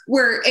therapy,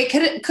 where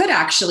it could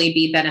actually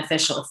be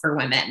beneficial for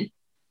women?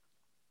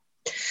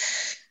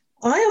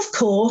 I, of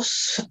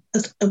course,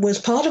 was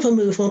part of a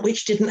movement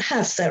which didn't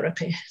have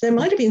therapy. There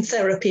might have been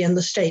therapy in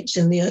the States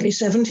in the early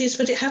 70s,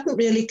 but it hadn't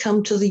really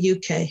come to the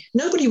UK.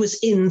 Nobody was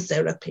in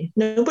therapy.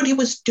 Nobody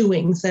was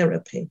doing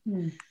therapy.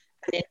 And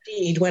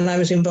indeed, when I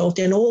was involved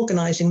in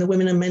organising the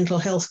Women and Mental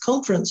Health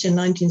Conference in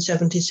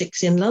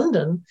 1976 in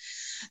London,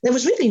 there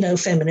was really no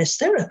feminist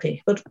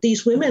therapy, but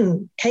these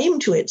women came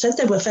to it, said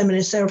they were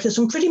feminist therapists,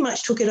 and pretty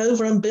much took it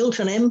over and built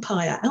an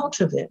empire out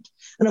of it.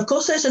 And of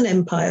course, there's an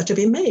empire to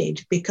be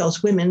made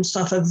because women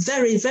suffer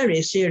very,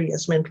 very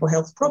serious mental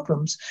health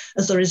problems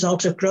as a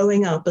result of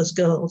growing up as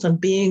girls and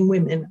being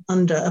women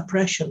under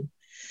oppression.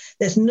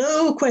 There's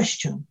no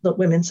question that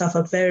women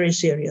suffer very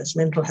serious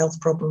mental health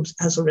problems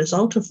as a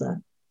result of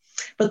that.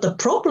 But the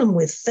problem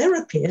with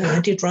therapy, and I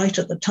did write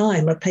at the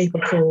time a paper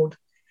called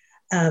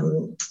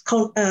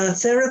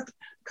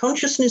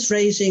Consciousness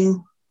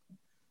Raising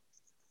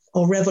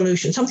or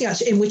Revolution, something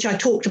else, in which I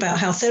talked about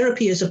how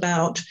therapy is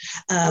about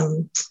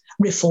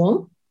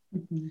reform,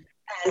 and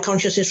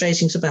consciousness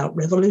raising is about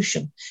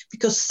revolution,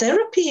 because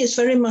therapy is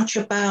very much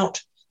about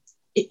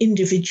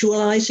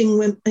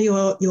individualizing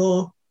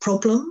your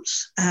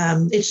problems.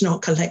 It's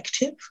not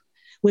collective.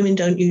 Women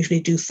don't usually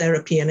do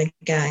therapy in a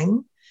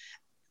gang.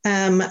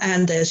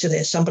 And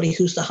there's somebody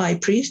who's the high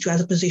priest who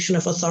has a position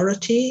of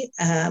authority.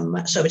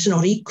 So it's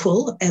not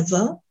equal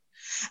ever.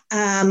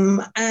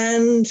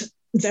 And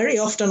very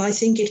often, I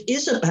think it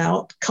is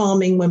about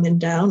calming women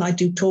down. I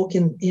do talk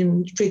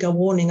in Trigger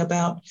Warning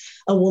about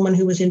a woman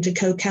who was into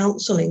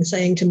co-counseling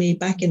saying to me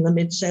back in the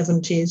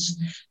mid-70s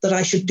that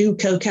I should do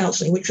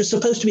co-counseling, which was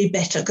supposed to be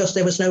better because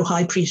there was no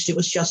high priest. It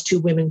was just two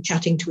women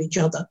chatting to each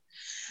other.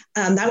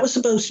 And that was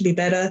supposed to be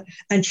better.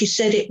 And she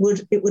said it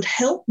would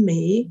help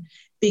me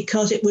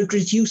because it would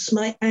reduce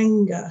my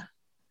anger.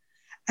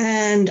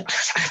 And I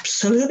was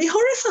absolutely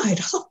horrified.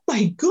 Oh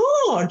my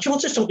God, she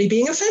wants to stop me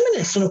being a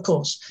feminist. And of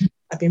course,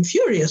 I've been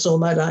furious all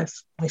my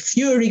life. My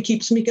fury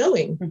keeps me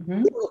going.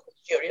 Mm-hmm.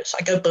 Furious.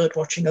 I go bird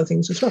watching other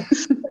things as well.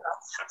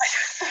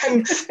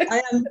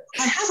 I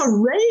have a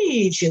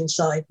rage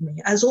inside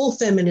me, as all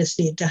feminists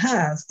need to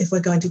have if we're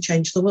going to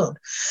change the world.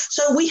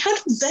 So we had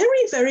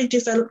very, very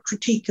developed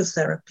critique of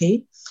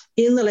therapy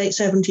in the late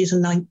 70s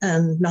and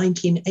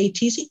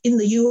 1980s. In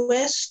the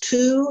US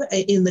too,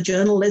 in the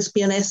journal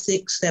Lesbian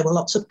Ethics, there were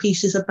lots of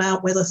pieces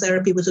about whether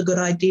therapy was a good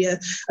idea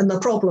and the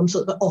problems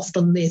that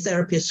often the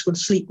therapists would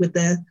sleep with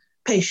their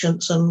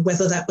patients and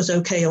whether that was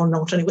okay or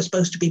not. And it was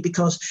supposed to be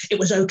because it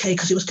was okay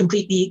because it was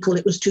completely equal.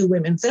 It was two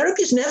women.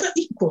 Therapy is never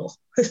equal.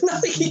 There's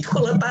nothing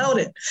equal about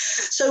it.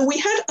 So we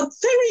had a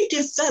very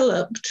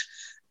developed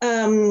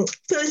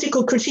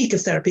political critique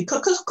of therapy,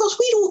 because of course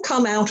we'd all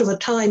come out of a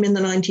time in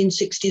the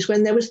 1960s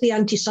when there was the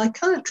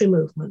anti-psychiatry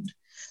movement.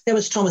 There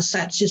was Thomas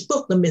Satz's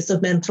book, The Myth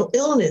of Mental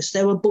Illness.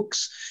 There were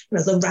books,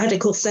 The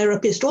Radical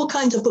Therapist, all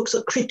kinds of books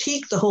that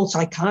critiqued the whole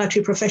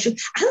psychiatry profession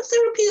and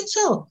therapy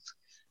itself.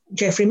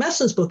 Jeffrey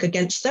Masson's book,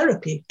 Against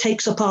Therapy,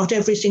 takes apart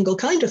every single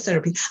kind of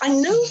therapy. I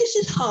know this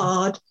is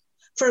hard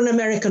for an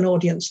American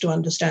audience to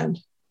understand,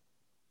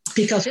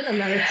 because in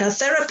America,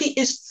 therapy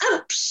is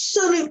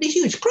absolutely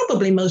huge.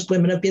 Probably most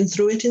women have been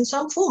through it in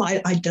some form.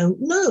 I don't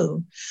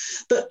know.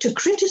 But to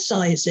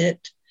criticize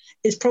it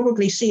is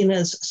probably seen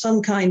as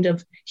some kind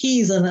of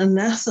heathen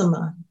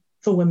anathema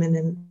for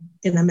women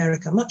in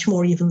America, much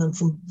more even than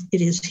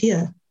it is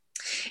here.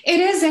 It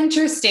is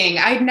interesting.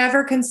 I'd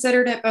never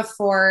considered it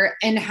before,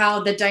 and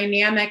how the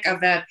dynamic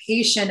of a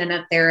patient and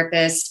a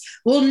therapist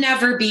will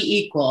never be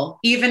equal,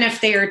 even if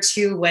they are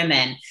two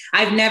women.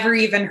 I've never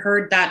even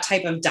heard that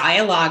type of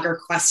dialogue or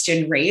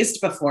question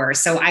raised before.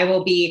 So I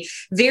will be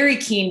very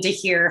keen to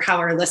hear how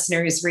our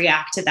listeners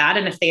react to that,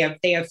 and if they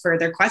have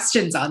further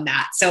questions on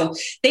that. So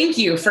thank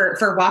you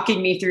for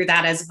walking me through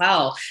that as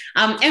well.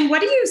 And what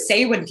do you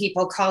say when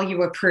people call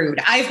you a prude?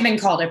 I've been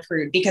called a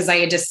prude because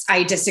I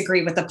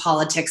disagree with the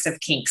politics of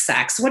kink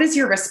sex. What is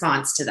your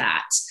response to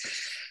that?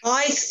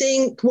 I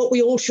think what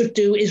we all should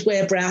do is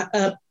wear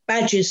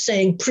badges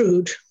saying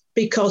prude,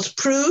 because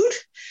prude,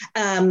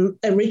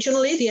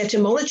 originally the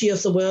etymology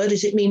of the word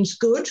is it means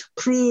good.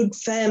 Prude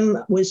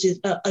femme was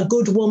a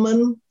good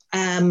woman,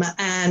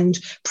 and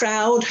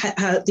proud,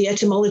 the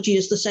etymology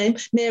is the same.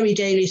 Mary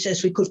Daly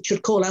says we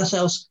should call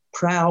ourselves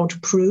proud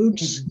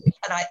prudes. Mm-hmm.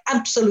 And I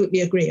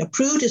absolutely agree. A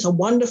prude is a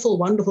wonderful,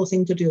 wonderful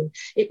thing to do.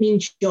 It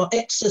means you're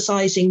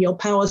exercising your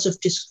powers of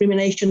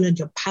discrimination and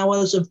your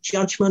powers of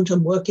judgment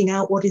and working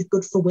out what is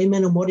good for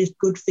women and what is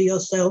good for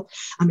yourself.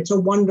 It's a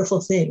wonderful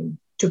thing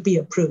to be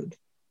a prude.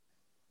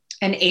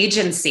 And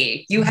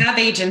agency. You have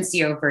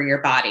agency over your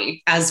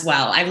body as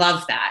well. I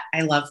love that.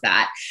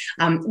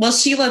 Well,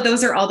 Sheila,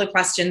 those are all the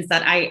questions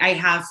that I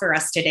have for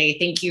us today.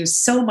 Thank you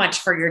so much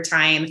for your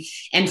time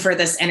and for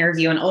this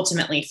interview, and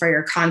ultimately for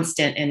your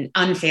constant and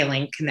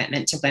unfailing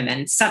commitment to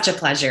women. Such a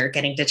pleasure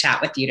getting to chat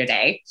with you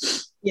today.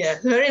 Yeah,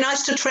 very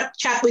nice to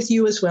chat with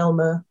you as well,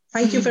 Mer.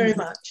 Thank you very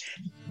much.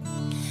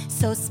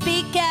 So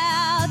speak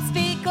out,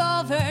 speak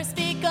over,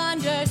 speak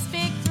under,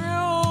 speak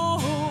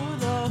through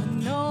the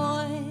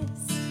noise.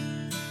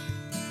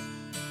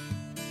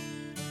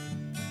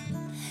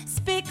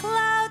 Speak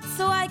loud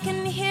so I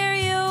can hear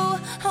you.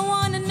 I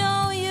want to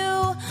know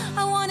you.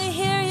 I want to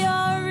hear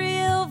your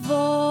real voice.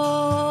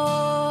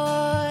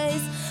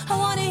 I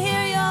want to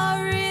hear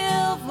your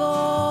real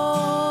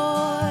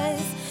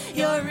voice.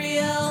 Your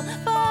real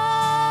voice.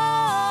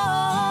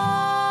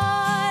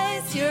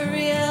 Your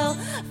real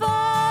voice.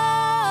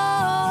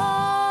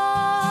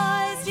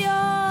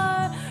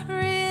 Your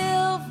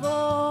real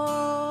voice.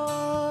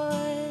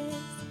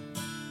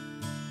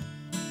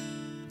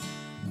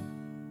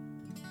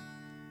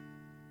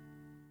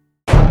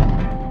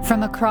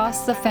 From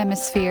across the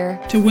femisphere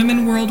to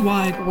women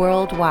worldwide,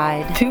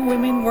 To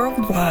women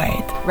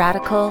worldwide.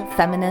 radical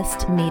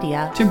feminist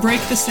media. to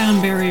break the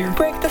sound barrier.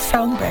 Break the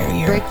sound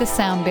barrier. break the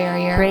sound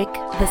barrier. Break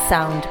the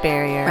sound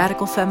barrier.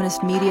 Radical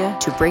feminist media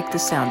to break the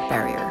sound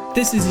barrier.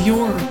 This is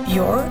your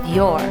Your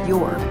Your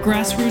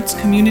grassroots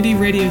community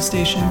radio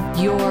station.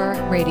 Your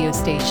radio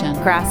station.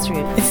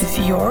 grassroots. This is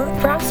your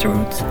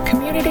grassroots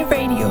community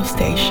radio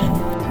station.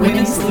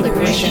 Women's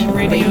Liberation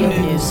Radio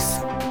News.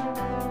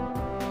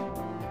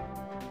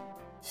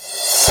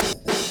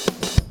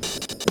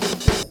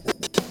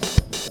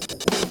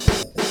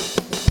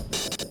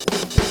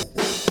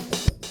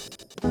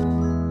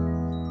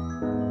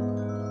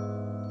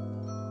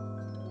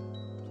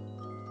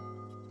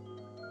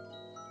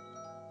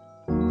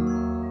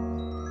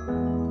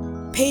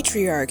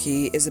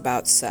 Patriarchy is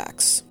about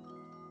sex.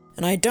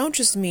 And I don't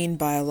just mean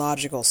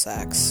biological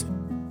sex.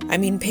 I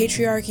mean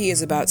patriarchy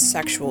is about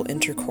sexual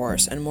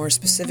intercourse, and more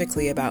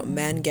specifically about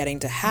men getting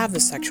to have the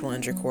sexual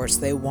intercourse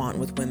they want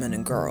with women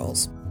and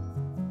girls.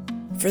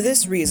 For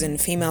this reason,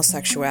 female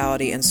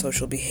sexuality and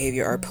social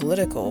behavior are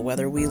political,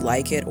 whether we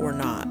like it or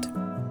not.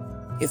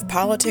 If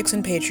politics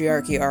and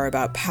patriarchy are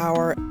about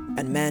power,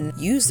 and men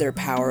use their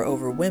power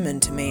over women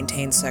to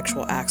maintain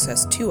sexual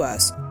access to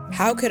us,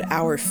 how could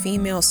our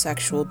female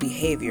sexual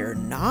behavior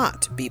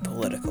not be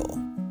political?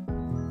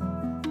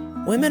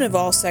 Women of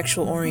all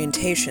sexual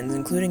orientations,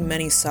 including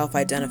many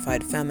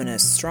self-identified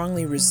feminists,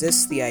 strongly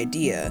resist the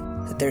idea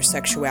that their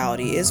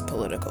sexuality is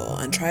political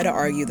and try to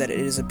argue that it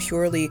is a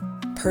purely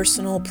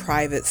personal,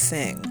 private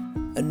thing,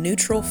 a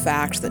neutral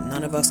fact that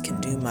none of us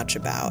can do much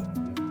about.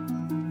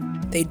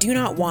 They do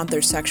not want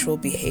their sexual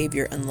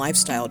behavior and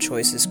lifestyle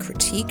choices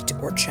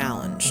critiqued or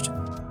challenged.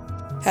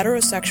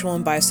 Heterosexual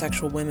and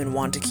bisexual women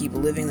want to keep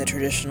living the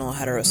traditional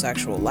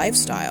heterosexual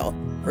lifestyle,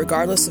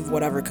 regardless of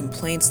whatever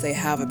complaints they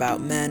have about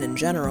men in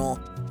general,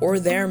 or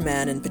their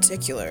men in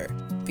particular,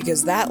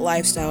 because that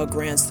lifestyle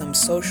grants them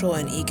social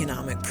and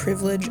economic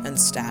privilege and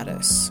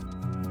status.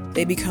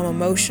 They become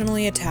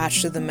emotionally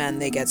attached to the men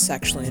they get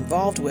sexually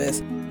involved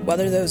with,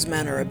 whether those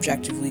men are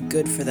objectively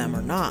good for them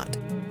or not,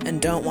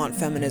 and don't want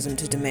feminism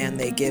to demand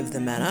they give the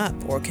men up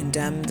or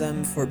condemn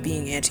them for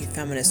being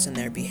anti-feminist in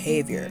their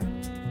behavior.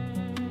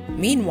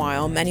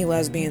 Meanwhile, many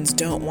lesbians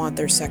don't want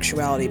their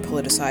sexuality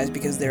politicized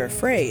because they're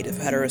afraid of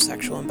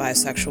heterosexual and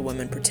bisexual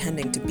women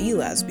pretending to be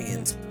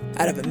lesbians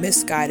out of a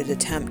misguided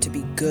attempt to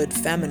be good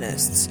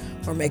feminists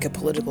or make a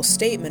political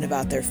statement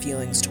about their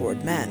feelings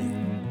toward men.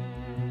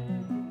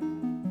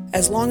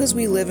 As long as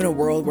we live in a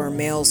world where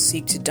males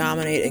seek to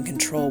dominate and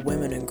control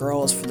women and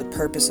girls for the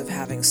purpose of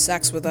having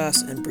sex with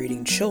us and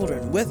breeding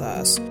children with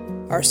us,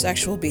 our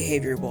sexual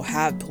behavior will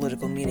have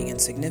political meaning and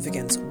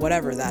significance,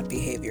 whatever that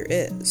behavior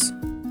is.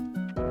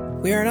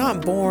 We are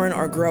not born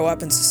or grow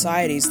up in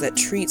societies that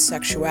treat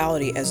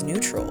sexuality as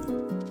neutral.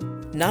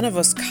 None of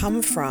us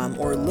come from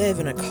or live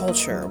in a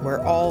culture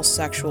where all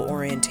sexual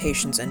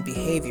orientations and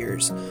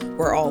behaviors,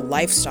 where all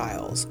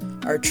lifestyles,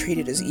 are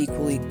treated as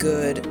equally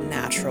good,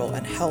 natural,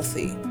 and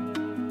healthy.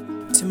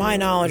 To my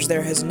knowledge,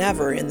 there has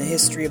never in the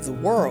history of the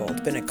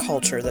world been a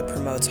culture that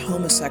promotes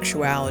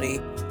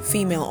homosexuality,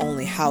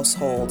 female-only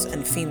households,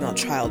 and female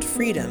child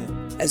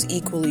freedom as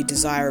equally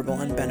desirable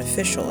and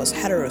beneficial as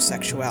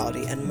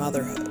heterosexuality and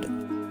motherhood.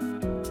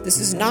 This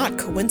is not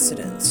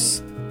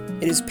coincidence.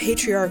 It is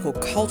patriarchal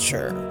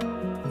culture.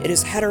 It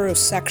is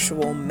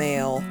heterosexual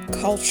male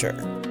culture.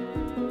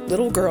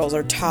 Little girls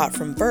are taught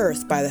from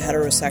birth by the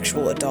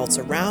heterosexual adults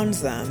around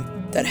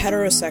them that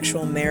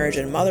heterosexual marriage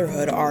and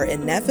motherhood are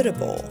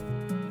inevitable.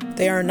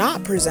 They are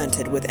not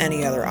presented with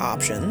any other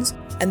options,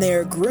 and they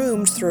are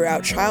groomed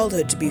throughout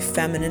childhood to be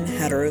feminine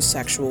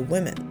heterosexual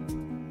women.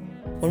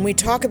 When we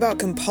talk about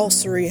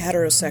compulsory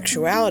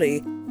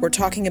heterosexuality, we're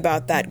talking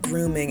about that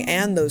grooming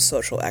and those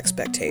social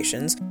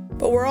expectations,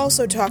 but we're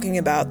also talking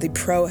about the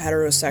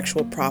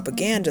pro-heterosexual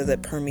propaganda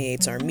that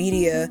permeates our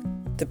media,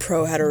 the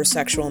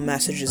pro-heterosexual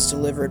messages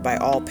delivered by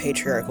all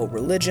patriarchal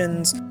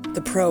religions,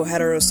 the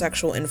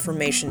pro-heterosexual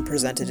information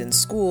presented in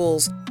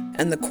schools,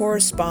 and the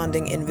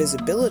corresponding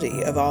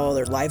invisibility of all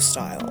other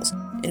lifestyles,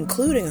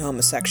 including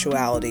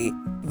homosexuality,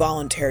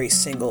 voluntary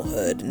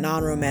singlehood,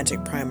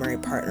 non-romantic primary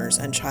partners,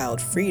 and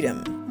child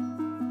freedom.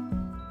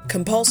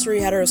 Compulsory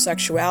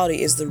heterosexuality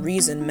is the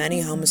reason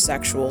many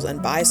homosexuals and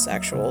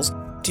bisexuals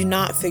do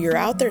not figure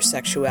out their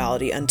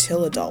sexuality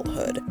until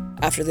adulthood,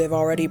 after they've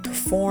already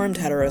performed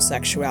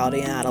heterosexuality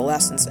in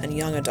adolescence and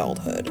young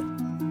adulthood.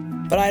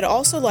 But I'd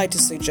also like to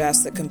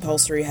suggest that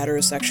compulsory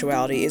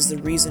heterosexuality is the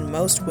reason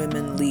most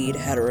women lead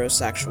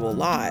heterosexual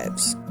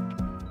lives.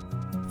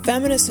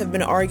 Feminists have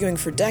been arguing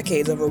for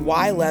decades over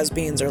why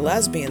lesbians are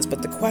lesbians,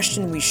 but the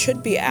question we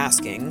should be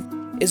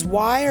asking is,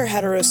 why are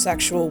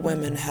heterosexual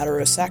women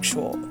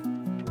heterosexual?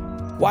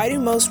 Why do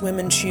most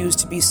women choose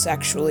to be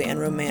sexually and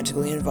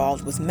romantically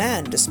involved with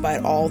men,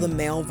 despite all the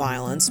male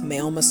violence,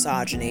 male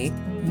misogyny,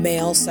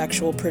 male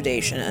sexual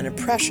predation, and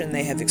oppression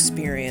they have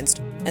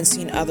experienced and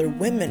seen other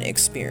women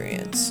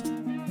experience?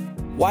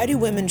 Why do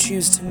women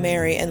choose to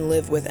marry and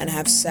live with and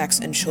have sex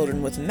and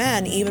children with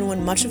men, even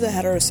when much of the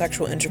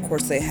heterosexual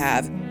intercourse they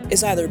have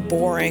is either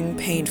boring,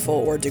 painful,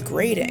 or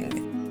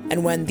degrading,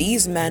 and when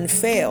these men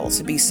fail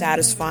to be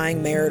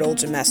satisfying marital,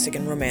 domestic,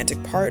 and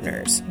romantic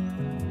partners?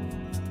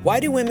 Why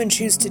do women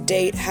choose to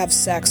date, have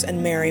sex,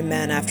 and marry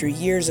men after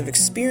years of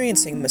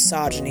experiencing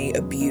misogyny,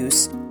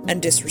 abuse, and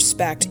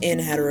disrespect in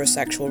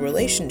heterosexual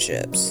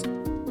relationships?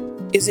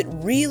 Is it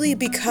really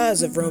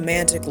because of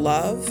romantic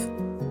love?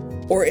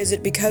 Or is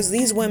it because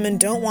these women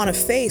don't want to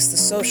face the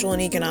social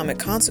and economic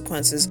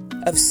consequences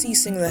of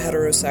ceasing the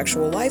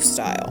heterosexual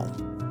lifestyle?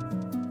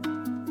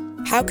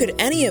 How could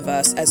any of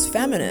us as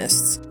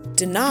feminists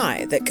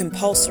deny that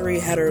compulsory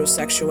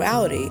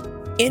heterosexuality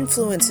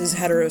influences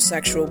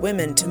heterosexual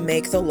women to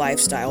make the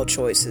lifestyle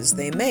choices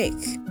they make?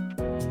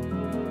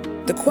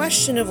 The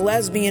question of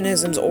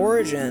lesbianism's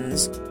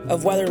origins,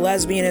 of whether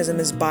lesbianism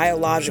is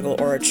biological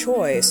or a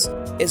choice,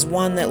 is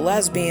one that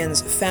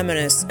lesbians,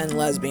 feminists, and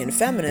lesbian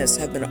feminists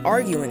have been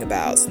arguing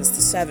about since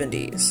the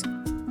 70s.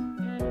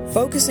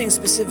 Focusing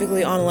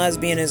specifically on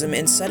lesbianism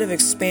instead of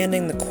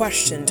expanding the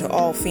question to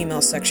all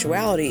female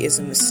sexuality is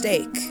a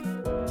mistake.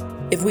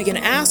 If we can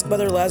ask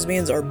whether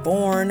lesbians are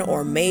born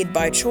or made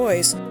by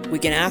choice, we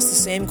can ask the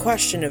same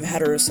question of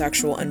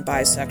heterosexual and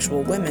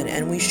bisexual women,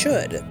 and we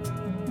should.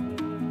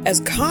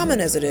 As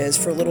common as it is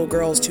for little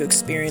girls to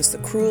experience the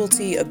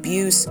cruelty,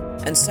 abuse,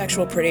 and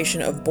sexual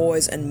predation of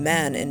boys and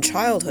men in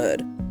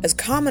childhood, as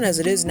common as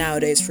it is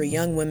nowadays for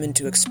young women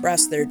to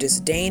express their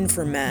disdain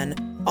for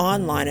men,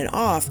 online and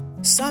off,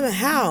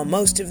 somehow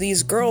most of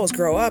these girls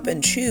grow up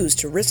and choose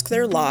to risk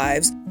their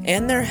lives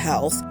and their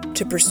health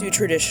to pursue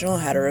traditional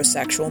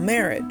heterosexual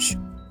marriage.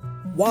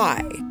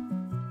 Why?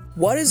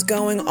 What is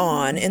going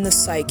on in the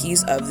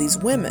psyches of these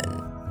women?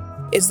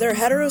 Is their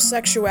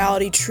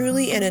heterosexuality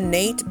truly an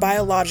innate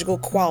biological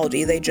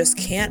quality they just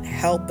can't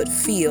help but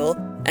feel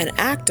and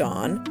act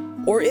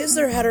on, or is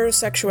their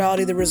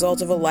heterosexuality the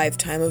result of a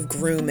lifetime of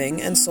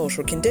grooming and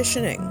social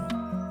conditioning?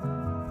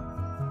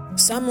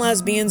 Some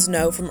lesbians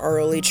know from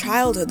early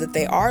childhood that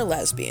they are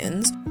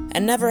lesbians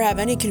and never have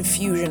any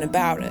confusion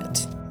about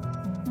it.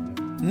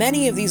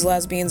 Many of these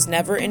lesbians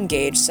never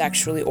engage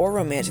sexually or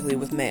romantically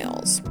with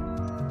males.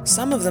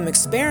 Some of them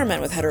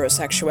experiment with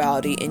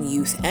heterosexuality in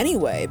youth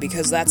anyway,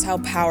 because that's how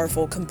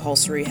powerful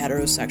compulsory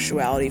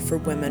heterosexuality for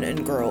women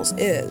and girls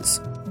is.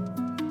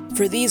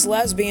 For these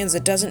lesbians,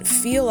 it doesn't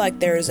feel like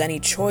there is any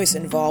choice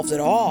involved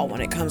at all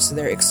when it comes to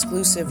their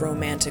exclusive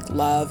romantic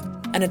love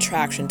and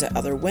attraction to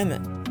other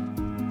women.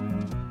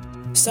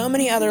 So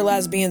many other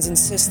lesbians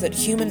insist that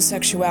human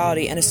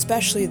sexuality, and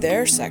especially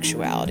their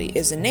sexuality,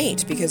 is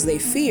innate because they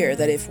fear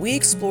that if we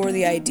explore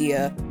the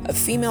idea of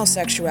female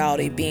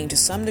sexuality being to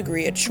some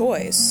degree a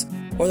choice,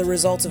 or the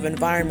result of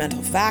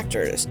environmental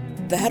factors,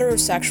 the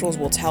heterosexuals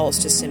will tell us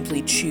to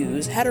simply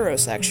choose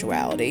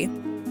heterosexuality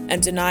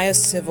and deny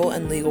us civil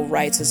and legal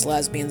rights as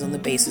lesbians on the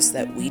basis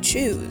that we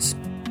choose.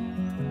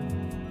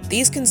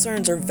 These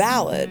concerns are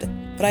valid,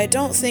 but I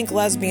don't think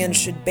lesbians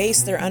should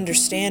base their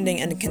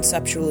understanding and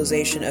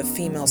conceptualization of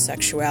female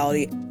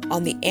sexuality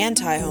on the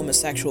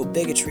anti-homosexual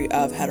bigotry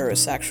of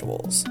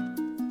heterosexuals.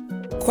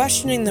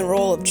 Questioning the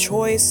role of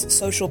choice,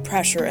 social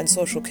pressure, and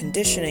social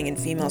conditioning in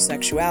female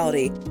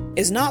sexuality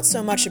is not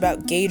so much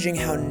about gauging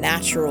how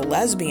natural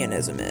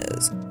lesbianism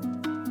is.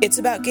 It's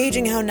about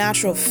gauging how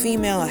natural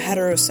female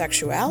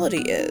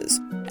heterosexuality is,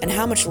 and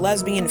how much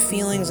lesbian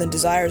feelings and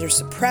desires are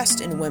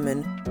suppressed in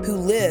women who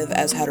live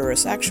as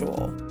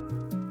heterosexual.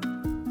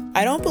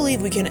 I don't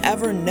believe we can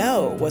ever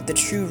know what the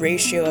true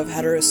ratio of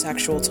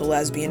heterosexual to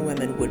lesbian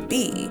women would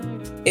be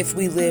if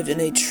we lived in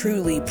a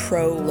truly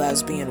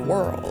pro-lesbian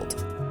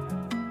world.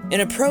 In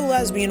a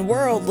pro-lesbian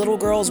world, little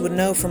girls would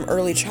know from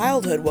early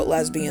childhood what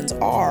lesbians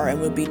are and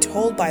would be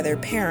told by their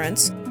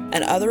parents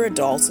and other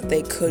adults that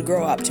they could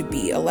grow up to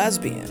be a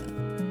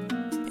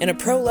lesbian. In a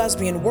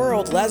pro-lesbian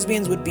world,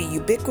 lesbians would be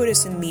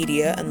ubiquitous in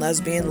media and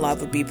lesbian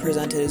love would be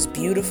presented as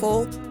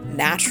beautiful,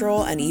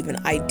 natural, and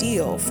even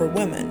ideal for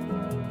women.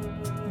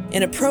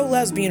 In a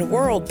pro-lesbian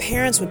world,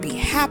 parents would be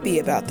happy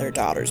about their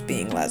daughters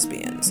being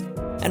lesbians.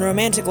 and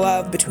romantic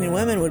love between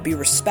women would be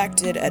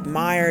respected,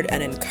 admired,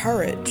 and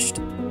encouraged.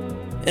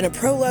 In a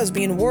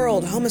pro-lesbian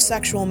world,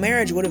 homosexual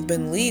marriage would have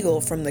been legal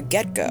from the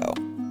get-go.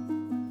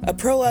 A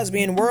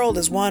pro-lesbian world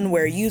is one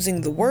where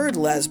using the word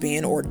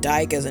lesbian or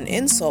dyke as an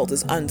insult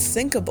is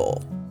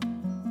unthinkable.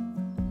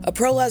 A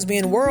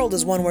pro-lesbian world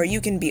is one where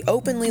you can be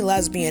openly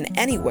lesbian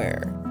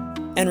anywhere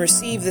and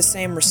receive the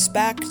same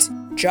respect,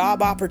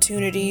 job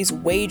opportunities,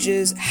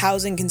 wages,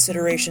 housing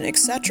consideration,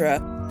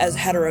 etc. as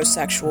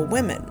heterosexual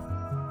women.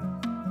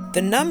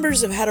 The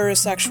numbers of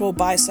heterosexual,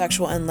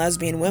 bisexual, and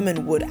lesbian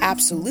women would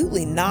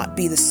absolutely not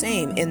be the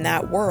same in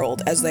that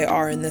world as they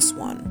are in this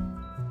one.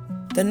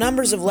 The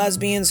numbers of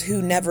lesbians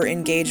who never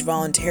engage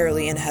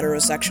voluntarily in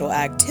heterosexual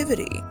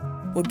activity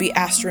would be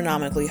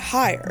astronomically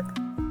higher.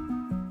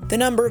 The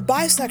number of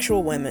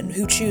bisexual women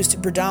who choose to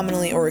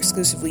predominantly or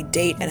exclusively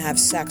date and have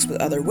sex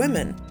with other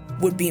women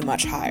would be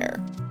much higher.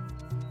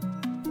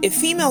 If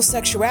female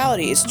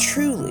sexuality is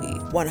truly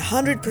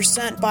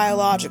 100%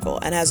 biological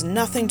and has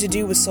nothing to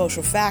do with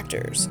social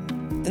factors,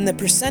 then the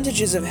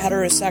percentages of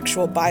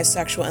heterosexual,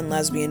 bisexual, and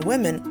lesbian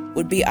women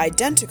would be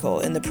identical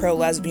in the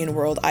pro-lesbian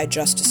world I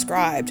just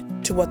described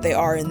to what they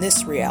are in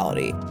this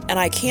reality, and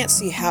I can't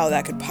see how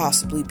that could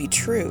possibly be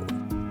true.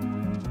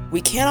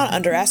 We cannot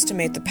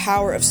underestimate the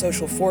power of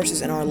social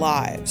forces in our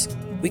lives.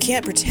 We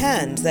can't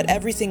pretend that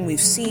everything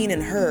we've seen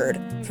and heard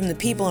from the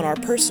people in our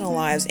personal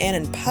lives and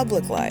in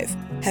public life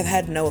have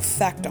had no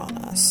effect on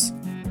us.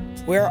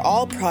 We are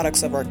all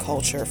products of our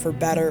culture, for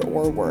better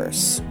or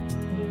worse.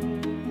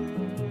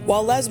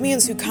 While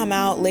lesbians who come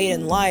out late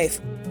in life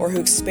or who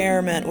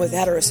experiment with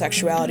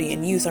heterosexuality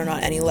in youth are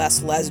not any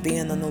less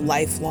lesbian than the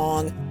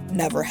lifelong,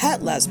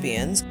 never-het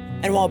lesbians,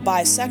 and while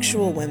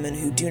bisexual women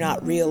who do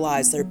not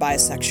realize their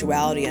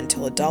bisexuality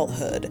until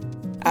adulthood,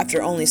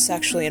 after only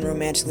sexually and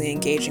romantically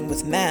engaging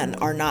with men,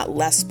 are not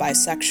less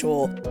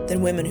bisexual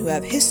than women who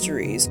have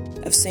histories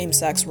of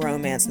same-sex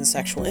romance and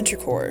sexual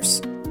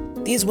intercourse,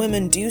 these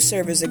women do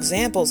serve as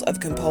examples of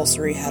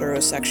compulsory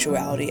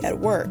heterosexuality at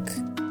work.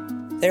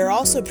 They are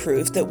also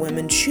proof that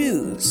women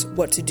choose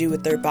what to do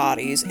with their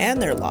bodies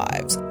and their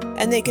lives,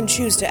 and they can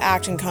choose to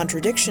act in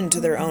contradiction to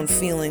their own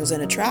feelings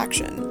and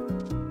attraction.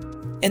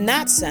 In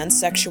that sense,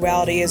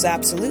 sexuality is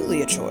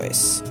absolutely a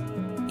choice.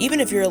 Even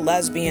if you're a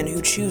lesbian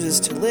who chooses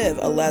to live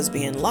a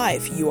lesbian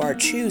life, you are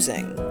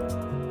choosing.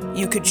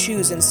 You could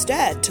choose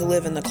instead to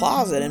live in the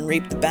closet and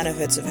reap the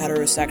benefits of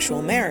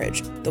heterosexual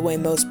marriage, the way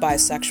most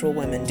bisexual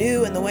women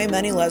do and the way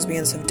many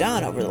lesbians have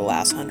done over the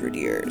last 100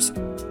 years.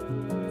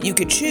 You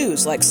could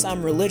choose, like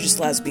some religious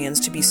lesbians,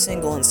 to be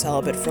single and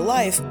celibate for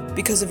life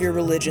because of your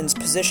religion's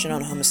position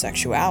on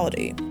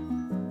homosexuality.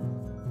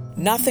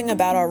 Nothing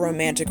about our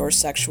romantic or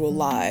sexual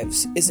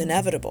lives is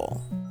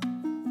inevitable.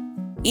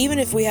 Even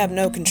if we have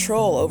no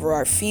control over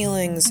our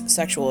feelings,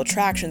 sexual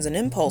attractions, and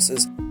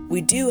impulses,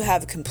 we do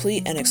have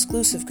complete and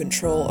exclusive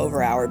control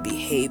over our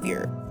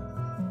behavior.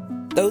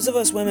 Those of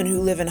us women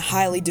who live in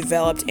highly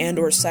developed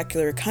and/or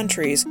secular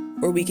countries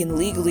where we can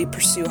legally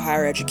pursue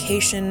higher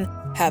education,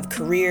 have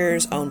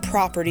careers, own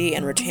property,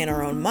 and retain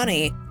our own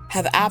money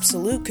have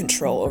absolute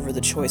control over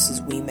the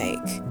choices we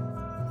make.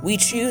 We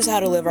choose how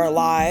to live our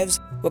lives,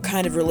 what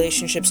kind of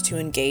relationships to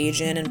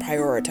engage in and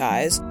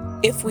prioritize,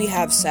 if we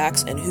have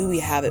sex and who we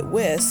have it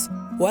with,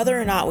 whether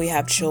or not we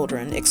have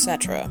children,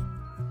 etc.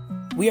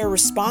 We are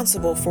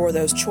responsible for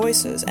those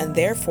choices and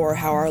therefore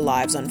how our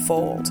lives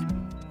unfold.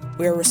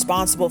 We are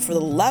responsible for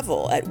the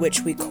level at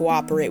which we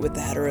cooperate with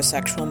the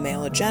heterosexual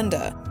male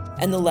agenda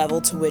and the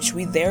level to which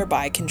we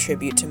thereby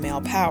contribute to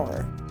male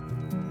power.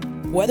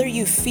 Whether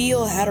you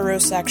feel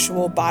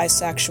heterosexual,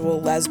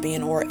 bisexual,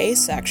 lesbian, or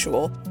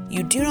asexual,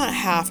 you do not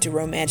have to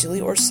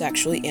romantically or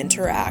sexually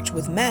interact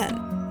with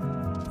men.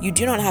 You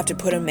do not have to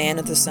put a man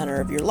at the center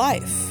of your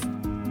life.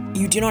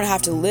 You do not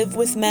have to live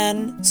with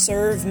men,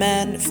 serve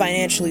men,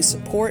 financially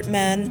support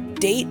men,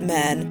 date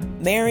men,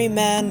 marry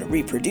men,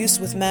 reproduce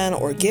with men,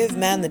 or give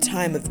men the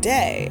time of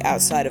day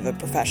outside of a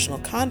professional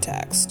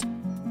context.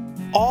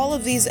 All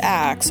of these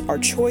acts are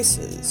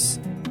choices.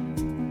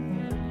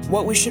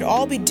 What we should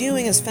all be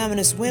doing as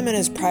feminist women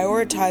is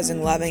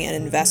prioritizing, loving, and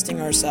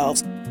investing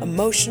ourselves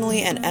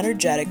emotionally and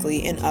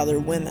energetically in other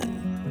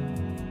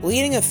women.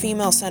 Leading a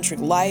female-centric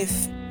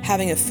life,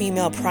 having a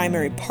female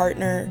primary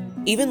partner,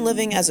 even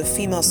living as a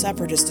female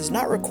separatist does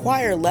not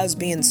require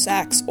lesbian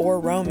sex or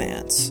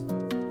romance.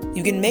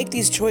 You can make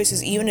these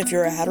choices even if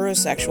you're a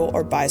heterosexual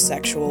or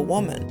bisexual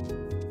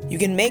woman. You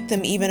can make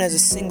them even as a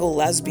single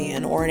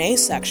lesbian or an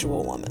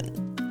asexual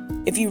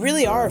woman. If you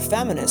really are a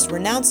feminist,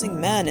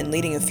 renouncing men and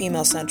leading a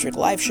female-centric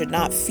life should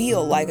not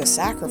feel like a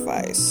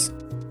sacrifice.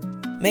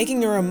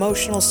 Making your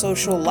emotional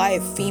social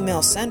life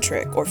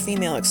female-centric or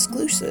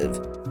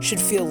female-exclusive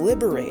should feel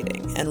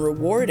liberating and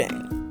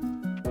rewarding.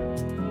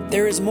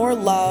 There is more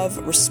love,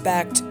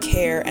 respect,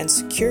 care, and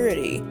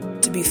security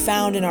to be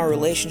found in our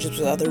relationships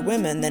with other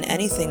women than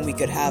anything we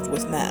could have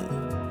with men.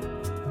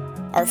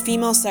 Our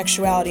female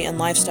sexuality and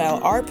lifestyle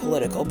are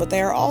political, but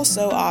they are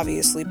also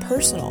obviously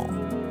personal.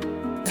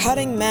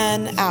 Cutting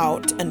men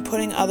out and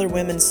putting other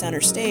women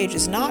center stage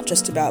is not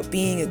just about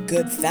being a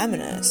good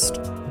feminist.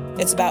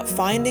 It's about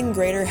finding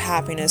greater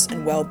happiness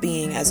and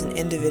well-being as an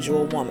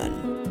individual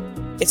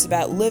woman. It's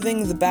about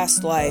living the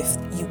best life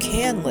you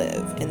can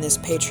live in this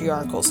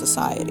patriarchal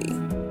society.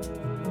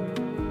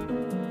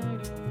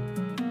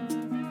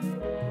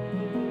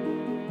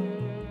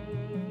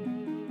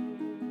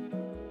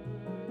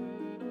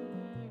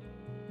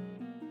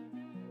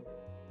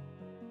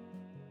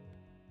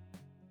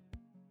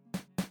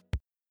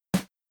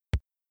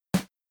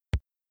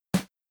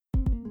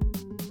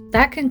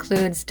 That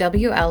concludes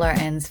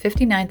WLRN's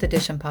 59th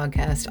edition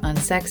podcast on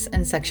sex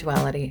and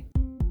sexuality.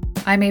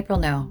 I'm April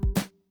No.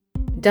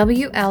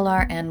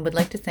 WLRN would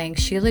like to thank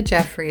Sheila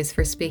Jeffries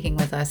for speaking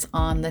with us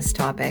on this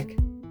topic.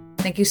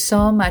 Thank you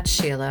so much,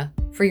 Sheila,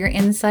 for your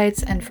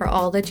insights and for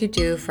all that you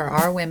do for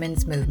our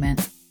women's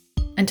movement.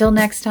 Until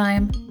next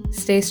time,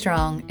 stay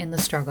strong in the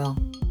struggle.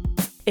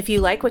 If you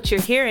like what you're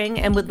hearing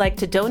and would like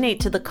to donate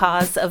to the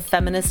cause of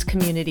feminist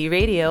community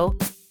radio,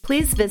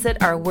 please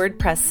visit our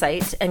WordPress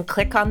site and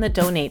click on the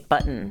donate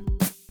button.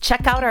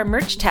 Check out our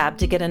merch tab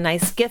to get a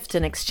nice gift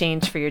in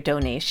exchange for your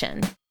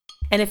donation.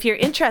 And if you're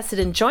interested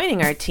in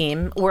joining our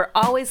team, we're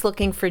always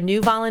looking for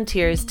new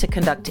volunteers to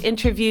conduct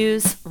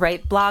interviews,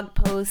 write blog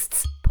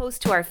posts,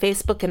 post to our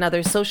Facebook and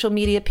other social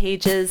media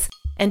pages,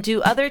 and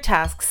do other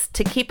tasks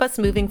to keep us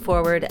moving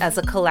forward as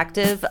a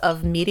collective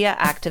of media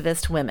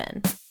activist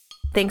women.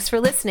 Thanks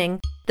for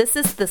listening. This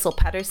is Thistle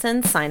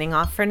Pedersen signing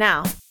off for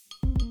now.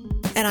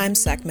 And I'm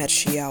Sekhmet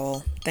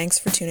She-Owl. Thanks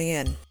for tuning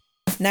in.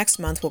 Next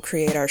month, we'll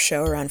create our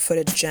show around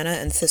footage Jenna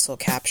and Thistle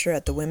capture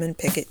at the Women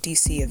Picket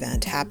DC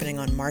event happening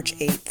on March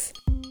 8th.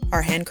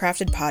 Our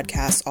handcrafted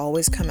podcasts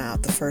always come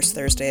out the first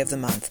Thursday of the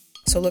month,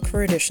 so look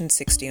for edition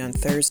 60 on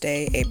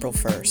Thursday, April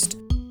 1st.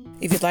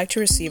 If you'd like to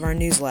receive our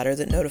newsletter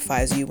that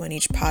notifies you when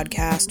each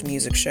podcast,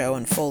 music show,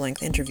 and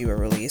full-length interview are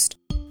released,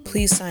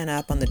 please sign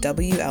up on the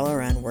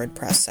WLRN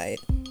WordPress site.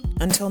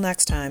 Until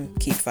next time,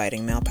 keep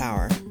fighting male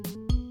power.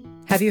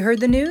 Have you heard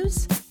the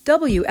news?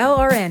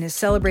 WLRN is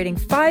celebrating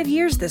 5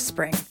 years this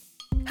spring.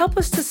 Help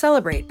us to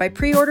celebrate by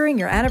pre-ordering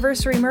your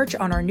anniversary merch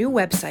on our new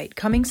website,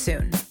 coming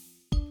soon.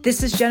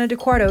 This is Jenna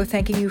DeQuarto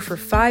thanking you for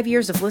 5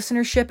 years of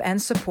listenership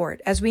and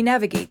support as we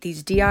navigate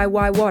these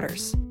DIY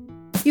waters.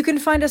 You can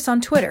find us on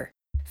Twitter,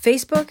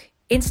 Facebook,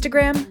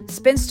 Instagram,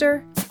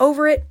 Spinster,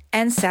 Overit,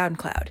 and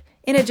SoundCloud,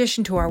 in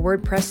addition to our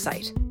WordPress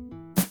site.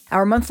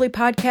 Our monthly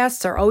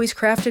podcasts are always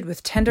crafted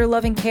with tender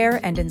loving care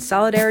and in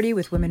solidarity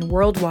with women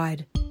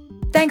worldwide.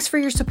 Thanks for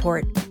your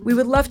support. We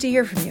would love to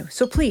hear from you,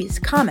 so please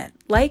comment,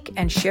 like,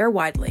 and share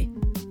widely.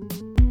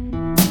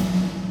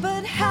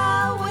 But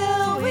how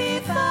will we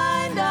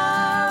find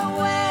our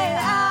way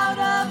out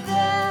of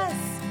this?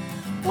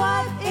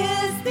 What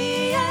is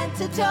the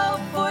antidote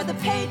for the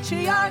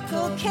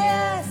patriarchal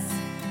kiss?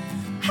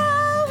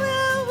 How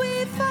will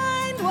we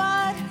find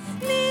what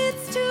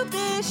needs to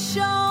be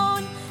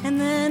shown? And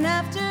then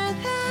after